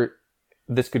either,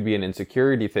 this could be an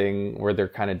insecurity thing where they're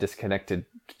kind of disconnected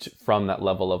from that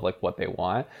level of like what they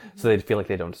want. So they feel like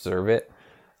they don't deserve it.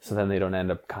 So then they don't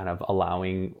end up kind of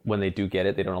allowing, when they do get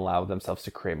it, they don't allow themselves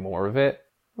to create more of it.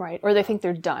 Right. Or they think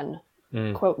they're done,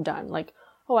 quote done. Like,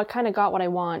 oh, I kind of got what I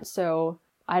want, so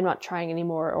I'm not trying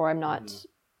anymore, or I'm not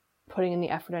putting in the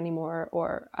effort anymore,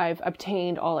 or I've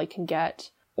obtained all I can get,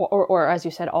 or as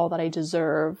you said, all that I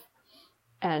deserve.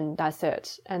 and that's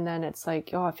it. And then it's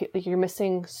like, oh, I feel like you're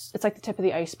missing, it's like the tip of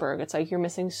the iceberg. It's like you're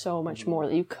missing so much more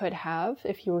that you could have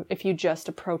if you just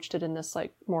approached it in this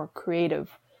like more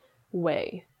creative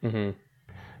way. Mm-hmm.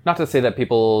 Not to say that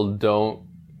people don't,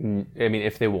 I mean,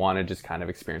 if they want to just kind of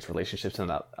experience relationships in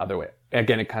that other way.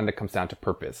 Again, it kind of comes down to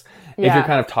purpose. Yeah. If you're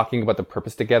kind of talking about the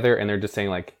purpose together and they're just saying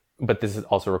like, but this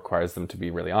also requires them to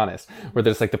be really honest, where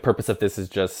there's like the purpose of this is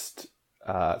just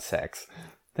sex.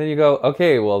 Then you go,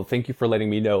 okay, well, thank you for letting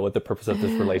me know what the purpose of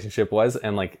this relationship was.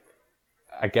 And like,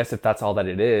 I guess if that's all that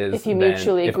it is, if you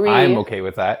mutually agree, if I'm okay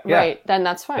with that, right, then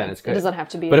that's fine. Then it's good. It doesn't have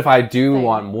to be. But if I do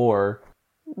want more,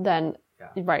 then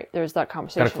right, there's that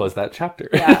conversation. Gotta close that chapter.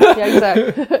 Yeah,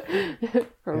 exactly.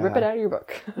 Or rip it out of your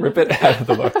book. Rip it out of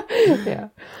the book. Yeah.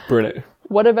 Burn it.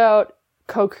 What about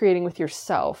co-creating with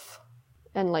yourself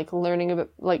and like learning about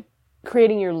like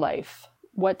creating your life?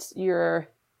 What's your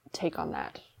take on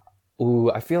that?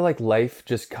 Ooh, I feel like life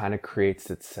just kind of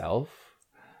creates itself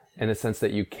in the sense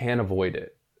that you can't avoid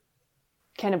it.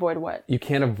 Can't avoid what? You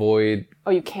can't avoid...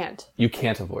 Oh, you can't? You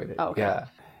can't avoid it. Oh, okay. Yeah.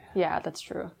 Yeah, that's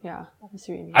true. Yeah. I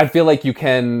see what you mean. I feel like you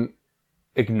can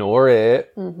ignore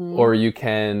it or you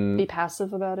can... be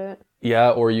passive about it.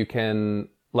 Yeah, or you can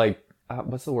like...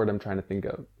 what's the word I'm trying to think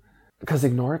of? Because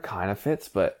ignore it kind of fits,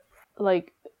 but...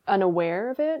 Like unaware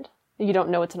of it? You don't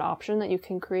know it's an option that you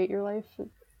can create your life?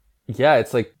 Yeah,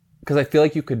 it's like... Because I feel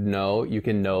like you can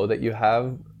know that you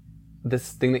have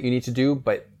this thing that you need to do,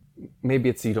 but maybe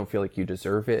it's you don't feel like you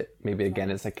deserve it. Maybe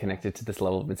again, it's like connected to this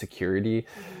level of insecurity.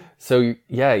 So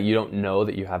yeah, you don't know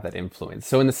that you have that influence.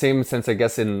 So in the same sense, I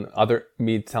guess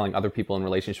me telling other people in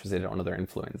relationships they don't know their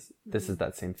influence, this is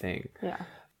that same thing. Yeah.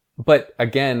 But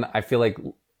again, I feel like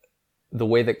the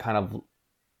way that kind of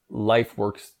life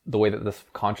works, the way that the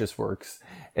subconscious works,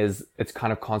 is it's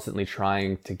kind of constantly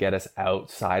trying to get us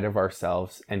outside of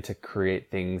ourselves and to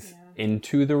create things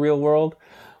into the real world,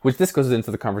 which this goes into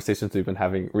the conversations we've been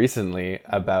having recently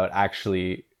about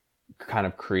actually kind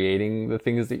of creating the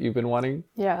things that you've been wanting.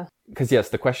 Yeah. Because yes,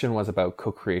 the question was about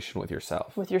co-creation with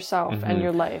yourself. With yourself and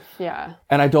your life, yeah.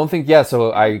 And I don't think,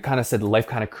 so I kind of said life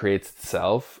kind of creates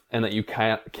itself and that you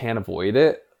can't avoid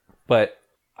it. But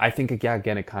I think,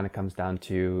 again, it kind of comes down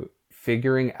to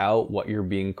figuring out what you're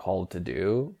being called to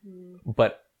do,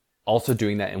 but also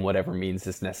doing that in whatever means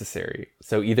is necessary.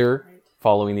 So either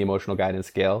following the emotional guidance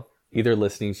scale, either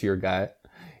listening to your gut,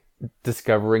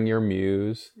 discovering your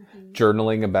muse,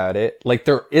 journaling about it. Like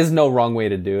there is no wrong way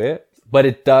to do it, but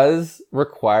it does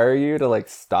require you to like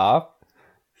stop,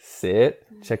 sit,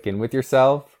 check in with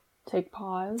yourself. Take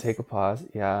a pause.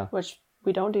 Yeah. Which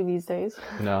we don't do these days.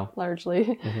 No.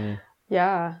 Largely.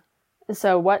 Yeah.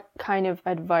 So what kind of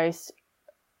advice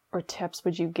or tips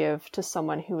would you give to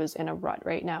someone who is in a rut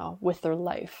right now with their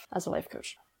life as a life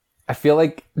coach? I feel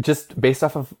like just based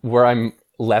off of where I'm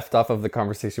left off of the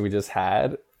conversation we just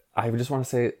had, I just want to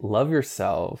say, love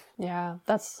yourself. Yeah,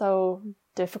 that's so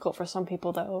difficult for some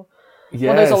people though. Yes.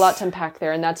 Well, there's a lot to unpack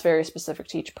there, and that's very specific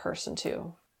to each person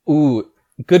too. Ooh,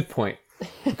 good point.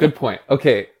 Good point.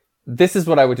 Okay, this is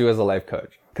what I would do as a life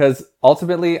coach. Because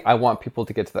ultimately, I want people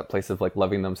to get to that place of like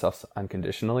loving themselves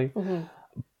unconditionally.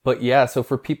 But yeah, so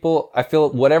for people, I feel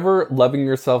whatever loving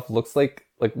yourself looks like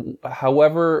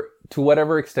however, to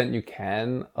whatever extent you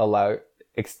can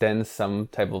extend some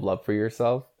type of love for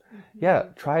yourself. Yeah,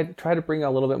 try to bring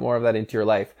a little bit more of that into your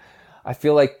life. I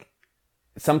feel like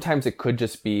sometimes it could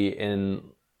just be in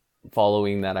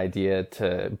following that idea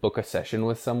to book a session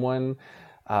with someone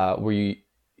where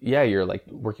you're like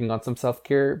working on some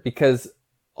self-care, because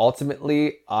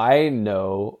ultimately I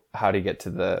know how to get to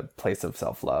the place of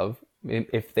self-love.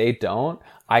 If they don't,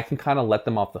 I can kind of let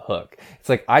them off the hook. It's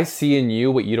like, I see in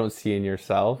you what you don't see in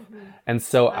yourself. And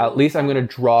so at least I'm going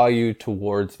to draw you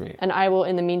towards me. And I will,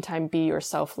 in the meantime, be your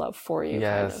self-love for you.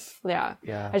 Yes. Kind of.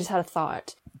 Yeah. I just had a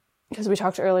thought. Because we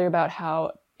talked earlier about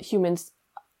how humans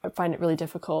find it really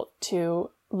difficult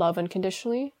to love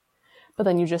unconditionally. But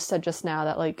then you just said just now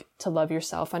that like to love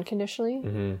yourself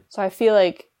unconditionally. So I feel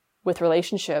like with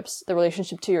relationships, the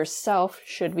relationship to yourself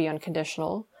should be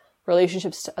unconditional.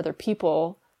 Relationships to other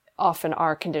people often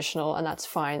are conditional, and that's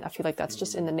fine. I feel like that's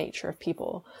just in the nature of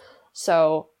people.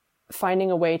 So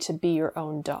finding a way to be your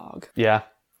own dog. Yeah.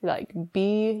 Like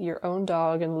be your own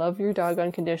dog and love your dog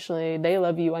unconditionally. They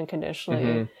love you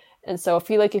unconditionally. And so I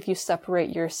feel like if you separate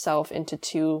yourself into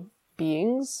two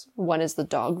beings, one is the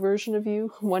dog version of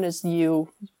you, one is you,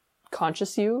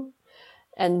 conscious you,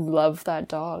 and love that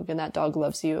dog, and that dog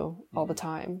loves you all the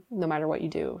time, no matter what you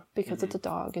do, because it's a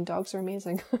dog, and dogs are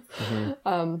amazing.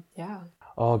 Yeah.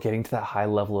 Oh, getting to that high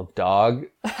level of dog.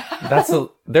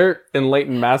 They're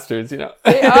enlightened masters, you know.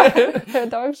 They are.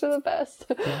 Dogs are the best.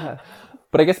 Yeah.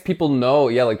 But I guess people know,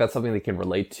 like that's something they can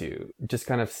relate to. Just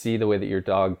kind of see the way that your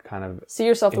dog kind of see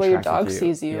yourself the way your interacts dog with you.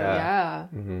 sees you. Yeah.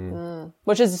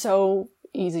 Which is so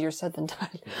easier said than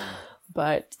done.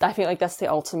 But I feel like that's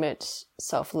the ultimate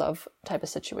self-love type of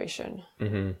situation.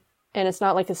 And it's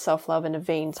not like a self-love in a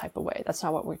vain type of way. That's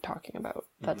not what we're talking about.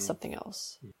 That's something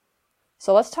else.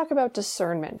 So let's talk about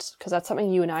discernment, because that's something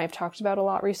you and I have talked about a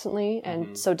lot recently.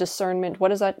 And so discernment, what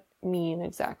does that mean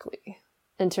exactly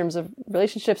in terms of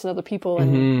relationships and other people?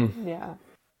 And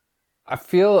I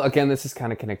feel, again, this is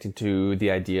kind of connected to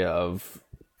the idea of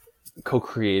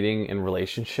co-creating in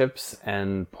relationships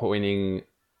and pointing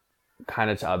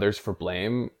kind of to others for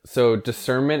blame. So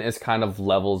discernment is kind of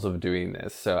levels of doing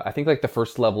this. So I think like the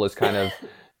first level is kind of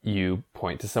you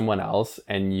point to someone else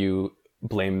and you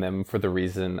blame them for the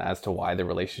reason as to why the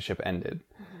relationship ended.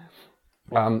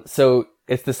 So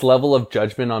it's this level of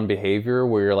judgment on behavior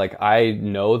where you're like, I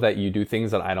know that you do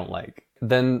things that I don't like.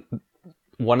 Then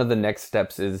one of the next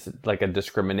steps is like a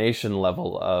discrimination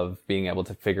level of being able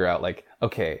to figure out like,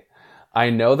 okay, I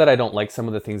know that I don't like some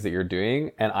of the things that you're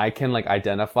doing, and I can like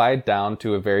identify down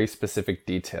to a very specific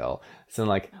detail. So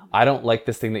like, I don't like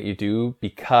this thing that you do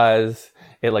because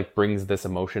it like brings this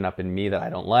emotion up in me that I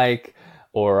don't like,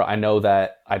 or I know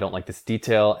that I don't like this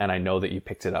detail, and I know that you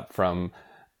picked it up from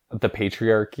the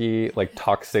patriarchy, like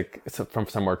toxic, from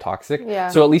somewhere toxic. Yeah.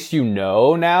 So at least you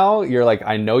know now, you're like,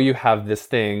 I know you have this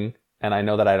thing, and I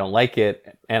know that I don't like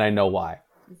it, and I know why.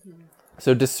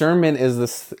 So discernment is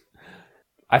this,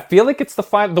 I feel like it's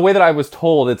the way that I was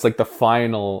told, it's like the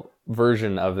final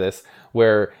version of this,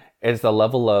 where it's the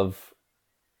level of,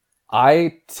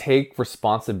 I take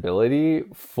responsibility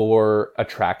for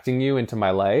attracting you into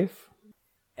my life,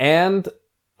 and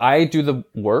I do the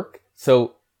work.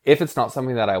 So if it's not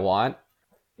something that I want,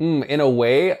 in a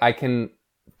way I can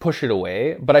push it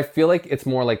away, but I feel like it's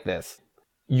more like this.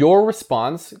 Your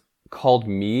response called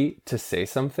me to say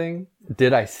something.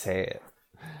 Did I say it?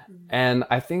 And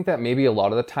I think that maybe a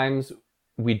lot of the times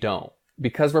we don't,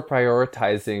 because we're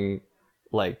prioritizing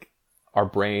like our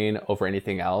brain over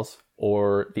anything else,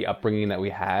 or the upbringing that we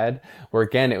had, where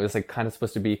again, it was like kind of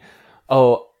supposed to be,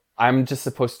 oh, I'm just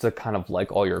supposed to kind of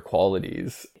like all your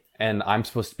qualities, and I'm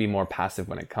supposed to be more passive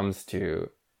when it comes to,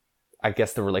 I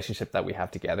guess, the relationship that we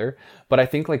have together. But I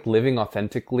think like living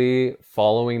authentically,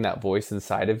 following that voice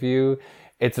inside of you,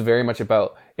 it's very much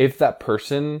about, if that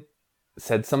person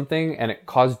said something and it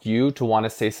caused you to want to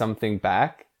say something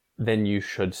back, then you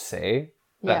should say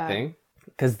that thing.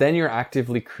 Because then you're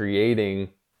actively creating.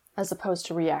 As opposed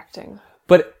to reacting.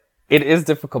 But it is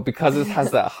difficult because it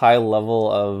has that high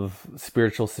level of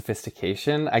spiritual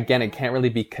sophistication. Again, it can't really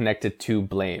be connected to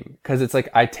blame. Because it's like,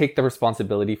 I take the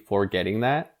responsibility for getting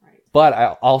that. Right. But I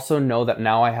also know that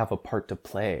now I have a part to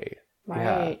play.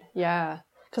 Right, yeah.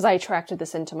 Because I attracted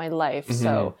this into my life,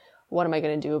 so what am I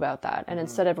going to do about that? And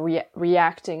instead of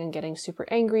reacting and getting super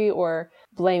angry or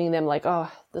blaming them like, oh,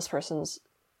 this person's,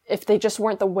 if they just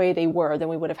weren't the way they were, then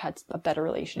we would have had a better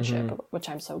relationship, which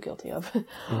I'm so guilty of.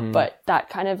 But that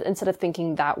kind of, instead of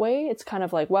thinking that way, it's kind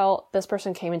of like, well, this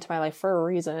person came into my life for a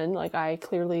reason. Like I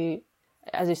clearly,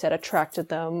 as you said, attracted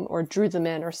them or drew them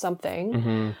in or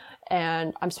something.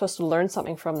 And I'm supposed to learn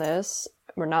something from this.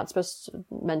 We're not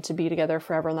meant to be together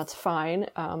forever, and that's fine.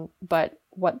 But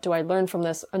what do I learn from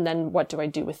this? And then what do I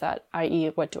do with that?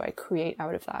 I.e., what do I create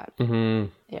out of that?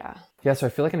 Yeah. Yeah, so I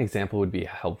feel like an example would be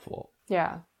helpful.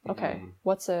 Yeah. Okay.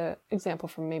 What's a example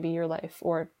from maybe your life?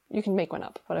 Or you can make one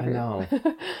up, whatever. I know.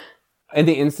 In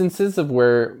the instances of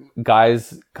where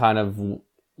guys kind of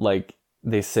like,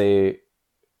 they say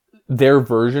their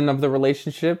version of the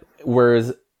relationship,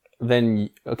 whereas then,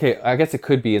 okay, I guess it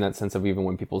could be in that sense of even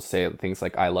when people say things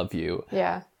like, I love you.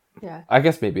 Yeah. Yeah. I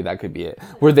guess maybe that could be it.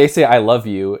 Where they say, I love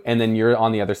you, and then you're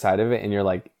on the other side of it, and you're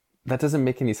like, that doesn't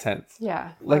make any sense.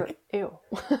 Yeah. Like, or, ew.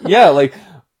 Yeah, like,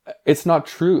 it's not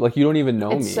true. Like, you don't even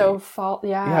know me. It's so false.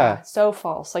 Yeah. So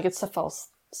false. Like, it's a false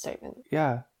statement.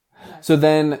 Yeah. So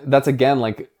then, that's again,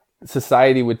 like,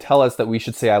 society would tell us that we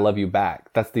should say, I love you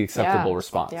back. That's the acceptable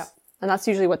response. Yeah. And that's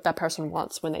usually what that person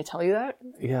wants when they tell you that.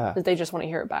 Yeah. That they just want to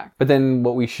hear it back. But then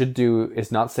what we should do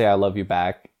is not say, I love you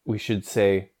back. We should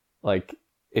say, like,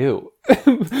 ew.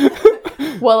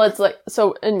 Well, it's like,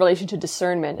 so in relation to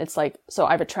discernment, it's like, so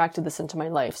I've attracted this into my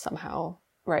life somehow,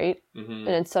 right? And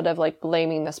instead of like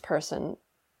blaming this person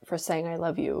for saying I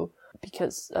love you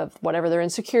because of whatever their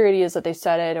insecurity is that they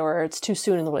said it, or it's too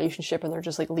soon in the relationship and they're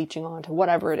just like leeching on to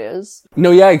whatever it is.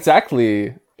 No, yeah,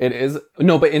 exactly. It is.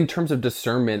 No, but in terms of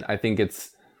discernment, I think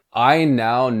it's, I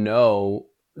now know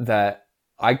that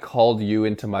I called you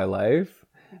into my life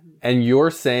and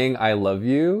you're saying I love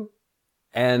you,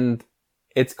 and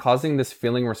it's causing this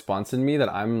feeling response in me that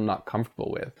I'm not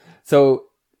comfortable with. So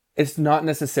it's not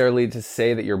necessarily to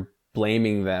say that you're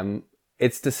blaming them.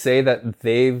 It's to say that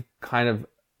they've kind of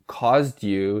caused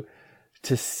you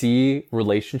to see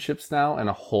relationships now in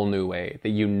a whole new way that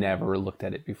you never looked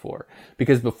at it before.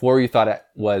 Because before you thought it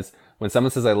was when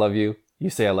someone says, I love you, you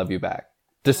say, I love you back.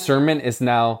 Discernment is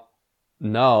now,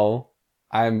 no,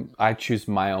 I choose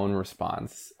my own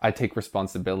response. I take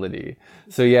responsibility.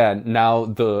 So yeah, now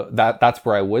that's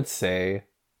where I would say,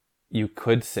 you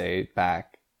could say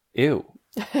back, ew.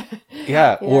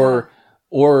 Yeah.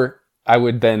 Or I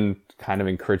would then kind of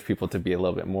encourage people to be a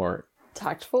little bit more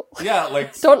tactful. Yeah,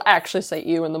 like don't actually say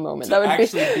you in the moment. That would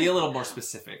actually be a little more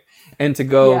specific. And to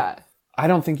go, I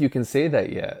don't think you can say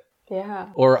that yet. Yeah.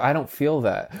 Or I don't feel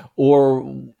that.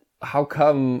 Or how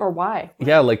come? Or why?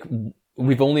 Yeah, like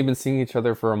we've only been seeing each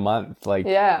other for a month. Like,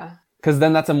 yeah. Because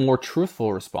then that's a more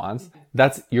truthful response.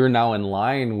 That's, you're now in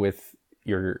line with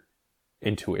your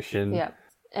intuition. Yeah.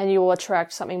 And you will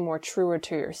attract something more truer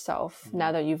to yourself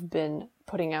now that you've been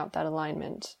putting out that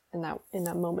alignment in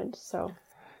that moment. So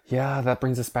yeah, that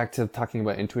brings us back to talking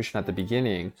about intuition at the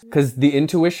beginning. Because the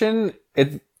intuition,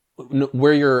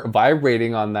 where you're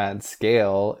vibrating on that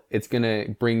scale, it's going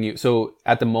to bring you. So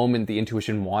at the moment, the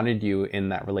intuition wanted you in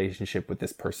that relationship with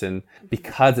this person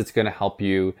because it's going to help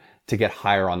you to get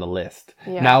higher on the list.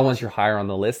 Yeah. Now, once you're higher on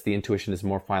the list, the intuition is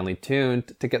more finely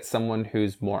tuned to get someone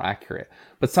who's more accurate.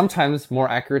 But sometimes more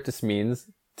accurate just means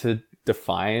to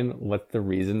define what the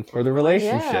reason for the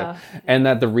relationship. Yeah. And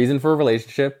that the reason for a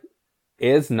relationship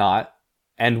is not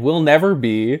and will never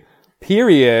be,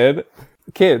 period,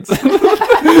 kids.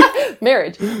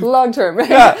 Marriage, long term, right?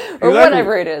 Yeah, or exactly.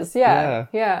 whatever it is. Yeah.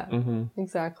 Mm-hmm.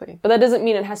 Exactly. But that doesn't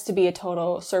mean it has to be a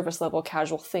total surface level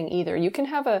casual thing either. You can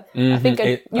have a,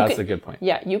 that's a good point.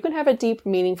 Yeah, you can have a deep,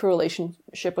 meaningful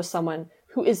relationship with someone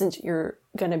who isn't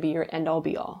going to be your end all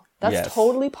be all. That's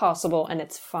totally possible, and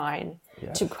it's fine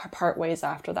to part ways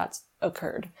after that's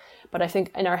occurred. But I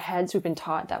think in our heads, we've been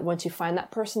taught that once you find that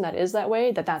person that is that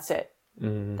way, that's it.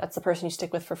 Mm-hmm. That's the person you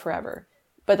stick with for forever.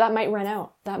 But that might run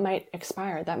out. That might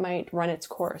expire. That might run its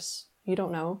course. You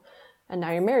don't know. And now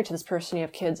you're married to this person, you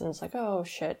have kids, and it's like, oh,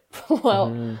 shit.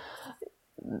 Well,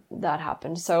 that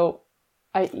happened. So,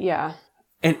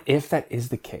 And if that is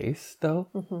the case,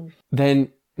 though, then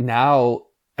now,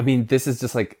 I mean, this is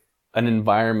just like an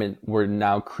environment where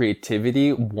now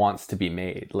creativity wants to be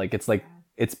made. Like,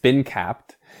 it's been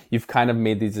capped. You've kind of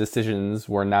made these decisions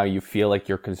where now you feel like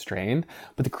you're constrained,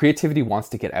 but the creativity wants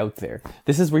to get out there.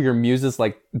 This is where your muse is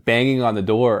like banging on the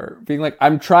door, being like,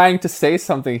 I'm trying to say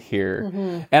something here.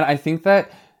 Mm-hmm. And I think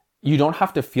that you don't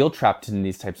have to feel trapped in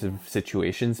these types of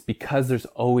situations because there's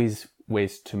always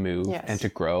ways to move and to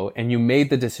grow. And you made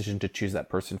the decision to choose that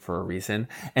person for a reason,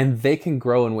 and they can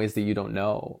grow in ways that you don't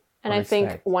know. And I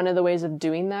think one of the ways of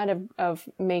doing that, of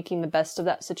making the best of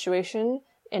that situation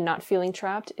and not feeling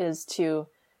trapped, is to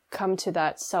come to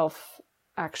that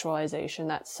self-actualization,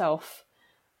 that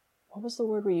what was the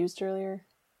word we used earlier?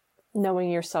 Knowing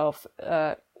yourself,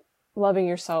 loving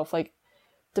yourself, like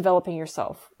developing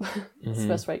yourself. It's the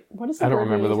best way. What is the word? I don't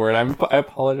remember the word. I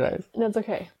apologize. No, it's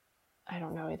okay. I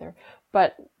don't know either.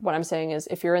 But what I'm saying is,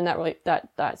 if you're in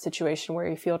that situation where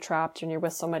you feel trapped and you're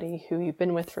with somebody who you've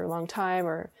been with for a long time,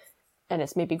 and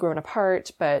it's maybe grown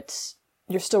apart, but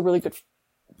you're still really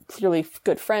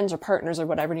good friends or partners or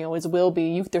whatever, and you always will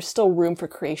be, there's still room for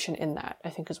creation in that, I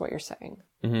think is what you're saying.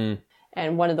 Mm-hmm.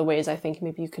 And one of the ways I think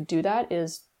maybe you could do that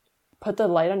is put the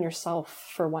light on yourself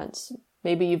for once.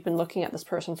 Maybe you've been looking at this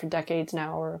person for decades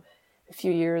now, or a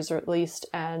few years or at least,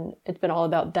 and it's been all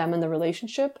about them and the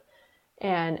relationship.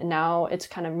 And now it's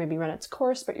kind of maybe run its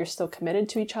course, but you're still committed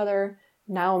to each other.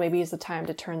 Now maybe is the time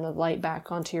to turn the light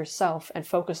back onto yourself and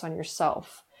focus on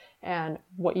yourself and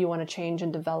what you want to change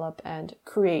and develop and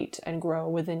create and grow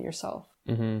within yourself.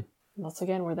 Mm-hmm. And that's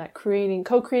again where that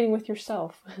co-creating with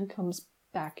yourself comes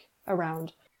back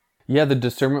around. Yeah, the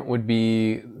discernment would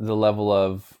be the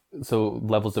levels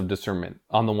of discernment.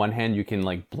 On the one hand, you can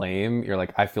like blame. You're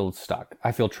like, I feel stuck.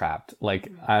 I feel trapped.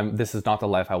 Like, this is not the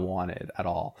life I wanted at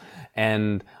all.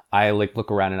 And I like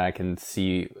look around and I can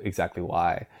see exactly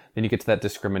why. Then you get to that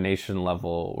discrimination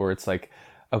level where it's like,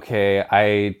 okay,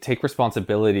 I take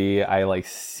responsibility. I like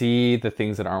see the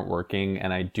things that aren't working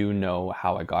and I do know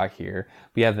how I got here.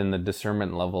 But yeah, then the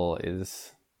discernment level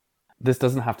is, this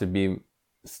doesn't have to be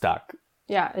stuck.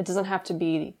 Yeah, it doesn't have to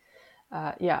be,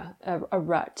 a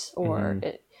rut, or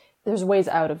there's ways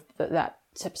out of that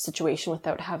type of situation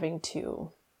without having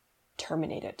to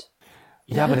terminate it.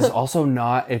 Yeah, but it's also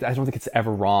not, I don't think it's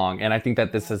ever wrong. And I think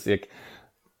that this is like,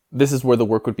 this is where the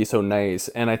work would be so nice.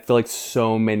 And I feel like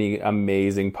so many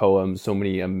amazing poems, so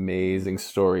many amazing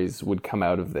stories would come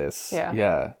out of this.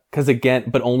 Yeah. Because again,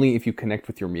 but only if you connect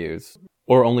with your muse,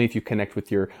 or only if you connect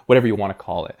with your, whatever you want to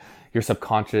call it, your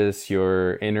subconscious,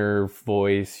 your inner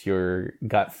voice, your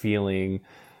gut feeling.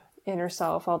 Inner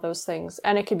self, all those things.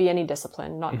 And it could be any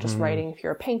discipline, not just writing. If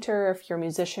you're a painter, if you're a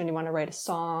musician, you want to write a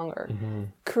song or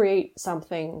create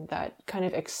something that kind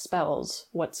of expels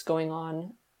what's going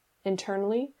on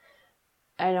internally.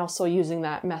 And also using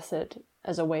that method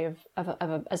as a way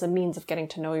as a means of getting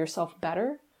to know yourself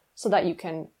better, so that you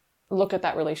can look at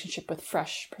that relationship with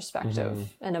fresh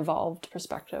perspective and evolved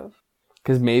perspective.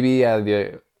 Because maybe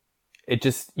it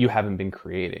just, you haven't been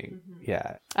creating.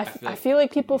 Yeah. I feel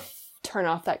like people turn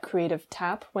off that creative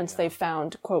tap once they've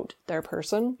found, quote, their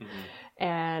person.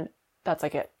 And that's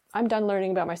like it. I'm done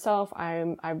learning about myself.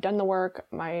 I've done the work.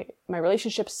 My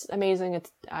relationship's amazing.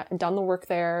 I've done the work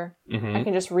there. I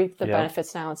can just reap the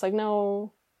benefits now. It's like,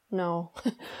 no,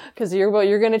 because you're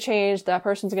going to change. That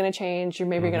person's going to change. You're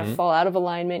maybe going to fall out of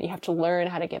alignment. You have to learn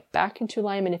how to get back into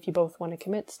alignment if you both want to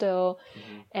commit still.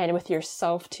 And with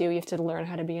yourself too, you have to learn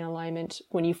how to be in alignment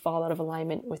when you fall out of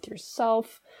alignment with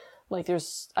yourself. Like I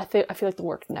feel like the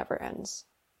work never ends,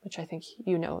 which I think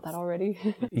you know that already.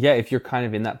 Yeah, if you're kind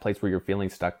of in that place where you're feeling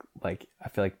stuck, like I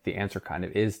feel like the answer kind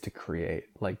of is to create,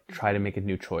 like try to make a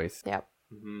new choice. Yep.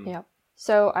 Yep.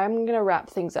 So I'm going to wrap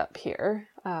things up here.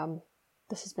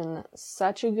 This has been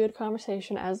such a good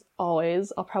conversation as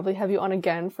always. I'll probably have you on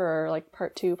again for like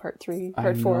part 2, part 3,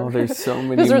 part 4. There's so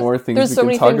many more things we can talk about. There's so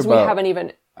many things we haven't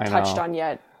even touched on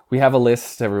yet. We have a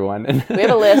list, everyone. We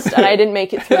have a list, and I didn't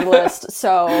make it through the list,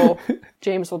 so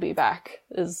James will be back,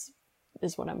 is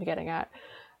what I'm getting at.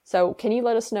 So can you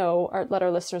let us know, or let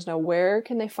our listeners know, where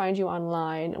can they find you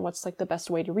online, and what's like the best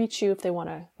way to reach you if they want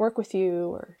to work with you?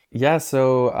 Or Yeah,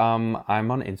 so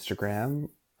I'm on Instagram.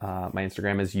 My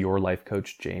Instagram is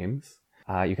yourlifecoachjames.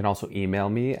 You can also email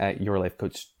me at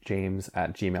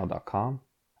yourlifecoachjames@gmail.com.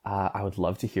 I would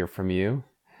love to hear from you.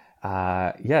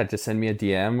 Just send me a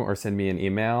DM or send me an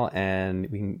email and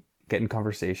we can get in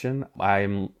conversation.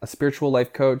 I'm a spiritual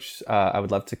life coach. I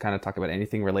would love to kind of talk about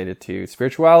anything related to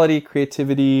spirituality,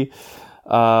 creativity,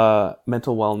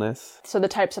 mental wellness. So the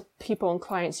types of people and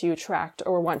clients you attract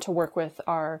or want to work with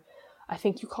are, I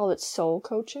think you call it soul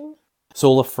coaching?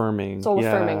 Soul affirming. Soul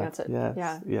affirming, that's it.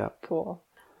 Yes. Yeah. Cool.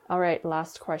 All right,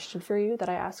 last question for you that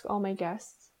I ask all my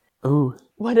guests. Ooh.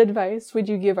 What advice would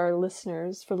you give our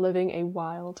listeners for living a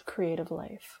wild, creative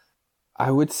life? I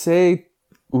would say,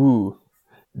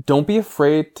 don't be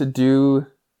afraid to do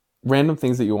random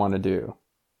things that you want to do.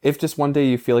 If just one day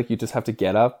you feel like you just have to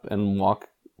get up and walk,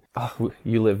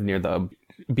 you live near the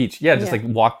beach. Yeah, just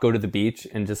like go to the beach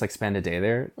and just like spend a day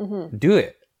there. Do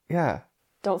it. Yeah.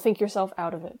 Don't think yourself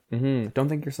out of it. Don't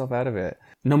think yourself out of it.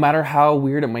 No matter how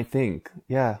weird it might think.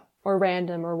 Yeah. Or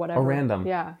random or whatever. Or random.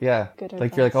 Yeah. Yeah. Good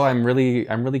like advice. you're like, I'm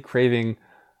really craving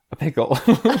a pickle.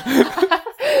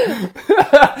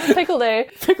 Pickle day.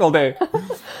 Pickle day.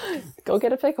 Go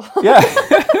get a pickle. Yeah.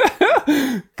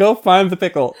 Go find the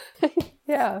pickle.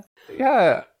 Yeah.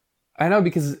 Yeah. I know,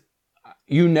 because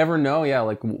you never know,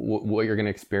 like what you're going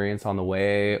to experience on the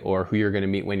way, or who you're going to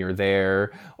meet when you're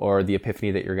there, or the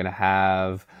epiphany that you're going to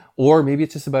have, or maybe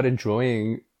it's just about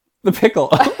enjoying the pickle.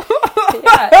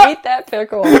 Yeah, eat that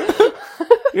pickle.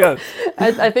 Yes.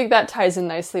 I think that ties in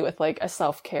nicely with like a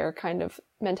self-care kind of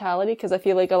mentality, because I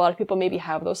feel like a lot of people maybe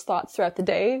have those thoughts throughout the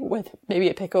day with maybe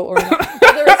a pickle or not,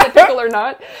 whether it's a pickle or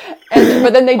not,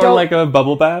 but then they don't. Or like a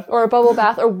bubble bath. Or a bubble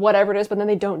bath or whatever it is, but then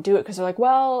they don't do it because they're like,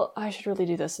 well, I should really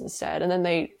do this instead. And then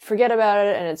they forget about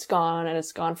it and it's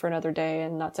gone for another day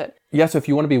and that's it. Yeah, so if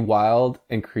you want to be wild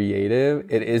and creative,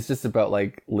 it is just about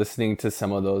like listening to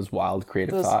some of those wild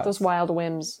creative thoughts. Those wild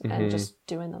whims and just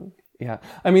doing them. Yeah.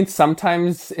 I mean,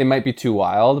 sometimes it might be too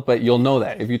wild, but you'll know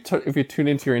that if you tune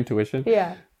into your intuition.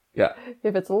 Yeah. Yeah.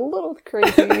 If it's a little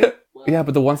crazy. Yeah,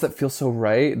 but the ones that feel so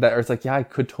right, that are, it's like, yeah, I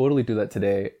could totally do that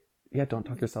today. Yeah, don't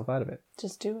talk yourself out of it.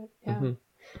 Just do it. Yeah.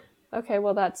 Okay,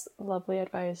 well, that's lovely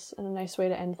advice and a nice way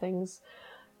to end things.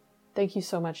 Thank you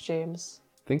so much, James.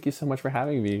 Thank you so much for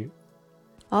having me.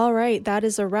 All right, that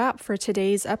is a wrap for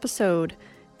today's episode.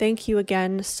 Thank you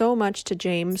again so much to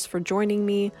James for joining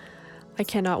me. I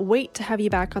cannot wait to have you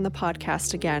back on the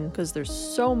podcast again because there's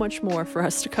so much more for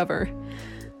us to cover.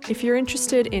 If you're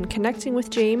interested in connecting with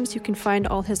James, you can find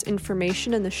all his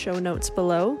information in the show notes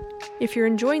below. If you're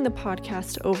enjoying the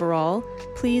podcast overall,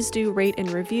 please do rate and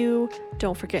review.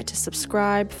 Don't forget to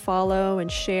subscribe, follow,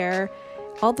 and share.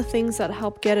 All the things that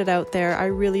help get it out there. I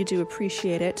really do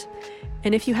appreciate it.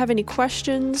 And if you have any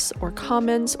questions or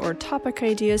comments or topic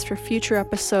ideas for future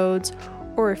episodes,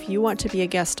 or if you want to be a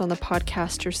guest on the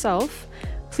podcast yourself,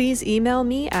 please email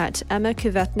me at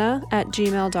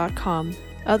emmakivetna@gmail.com.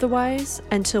 Otherwise,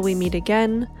 until we meet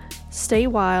again, stay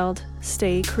wild,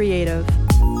 stay creative.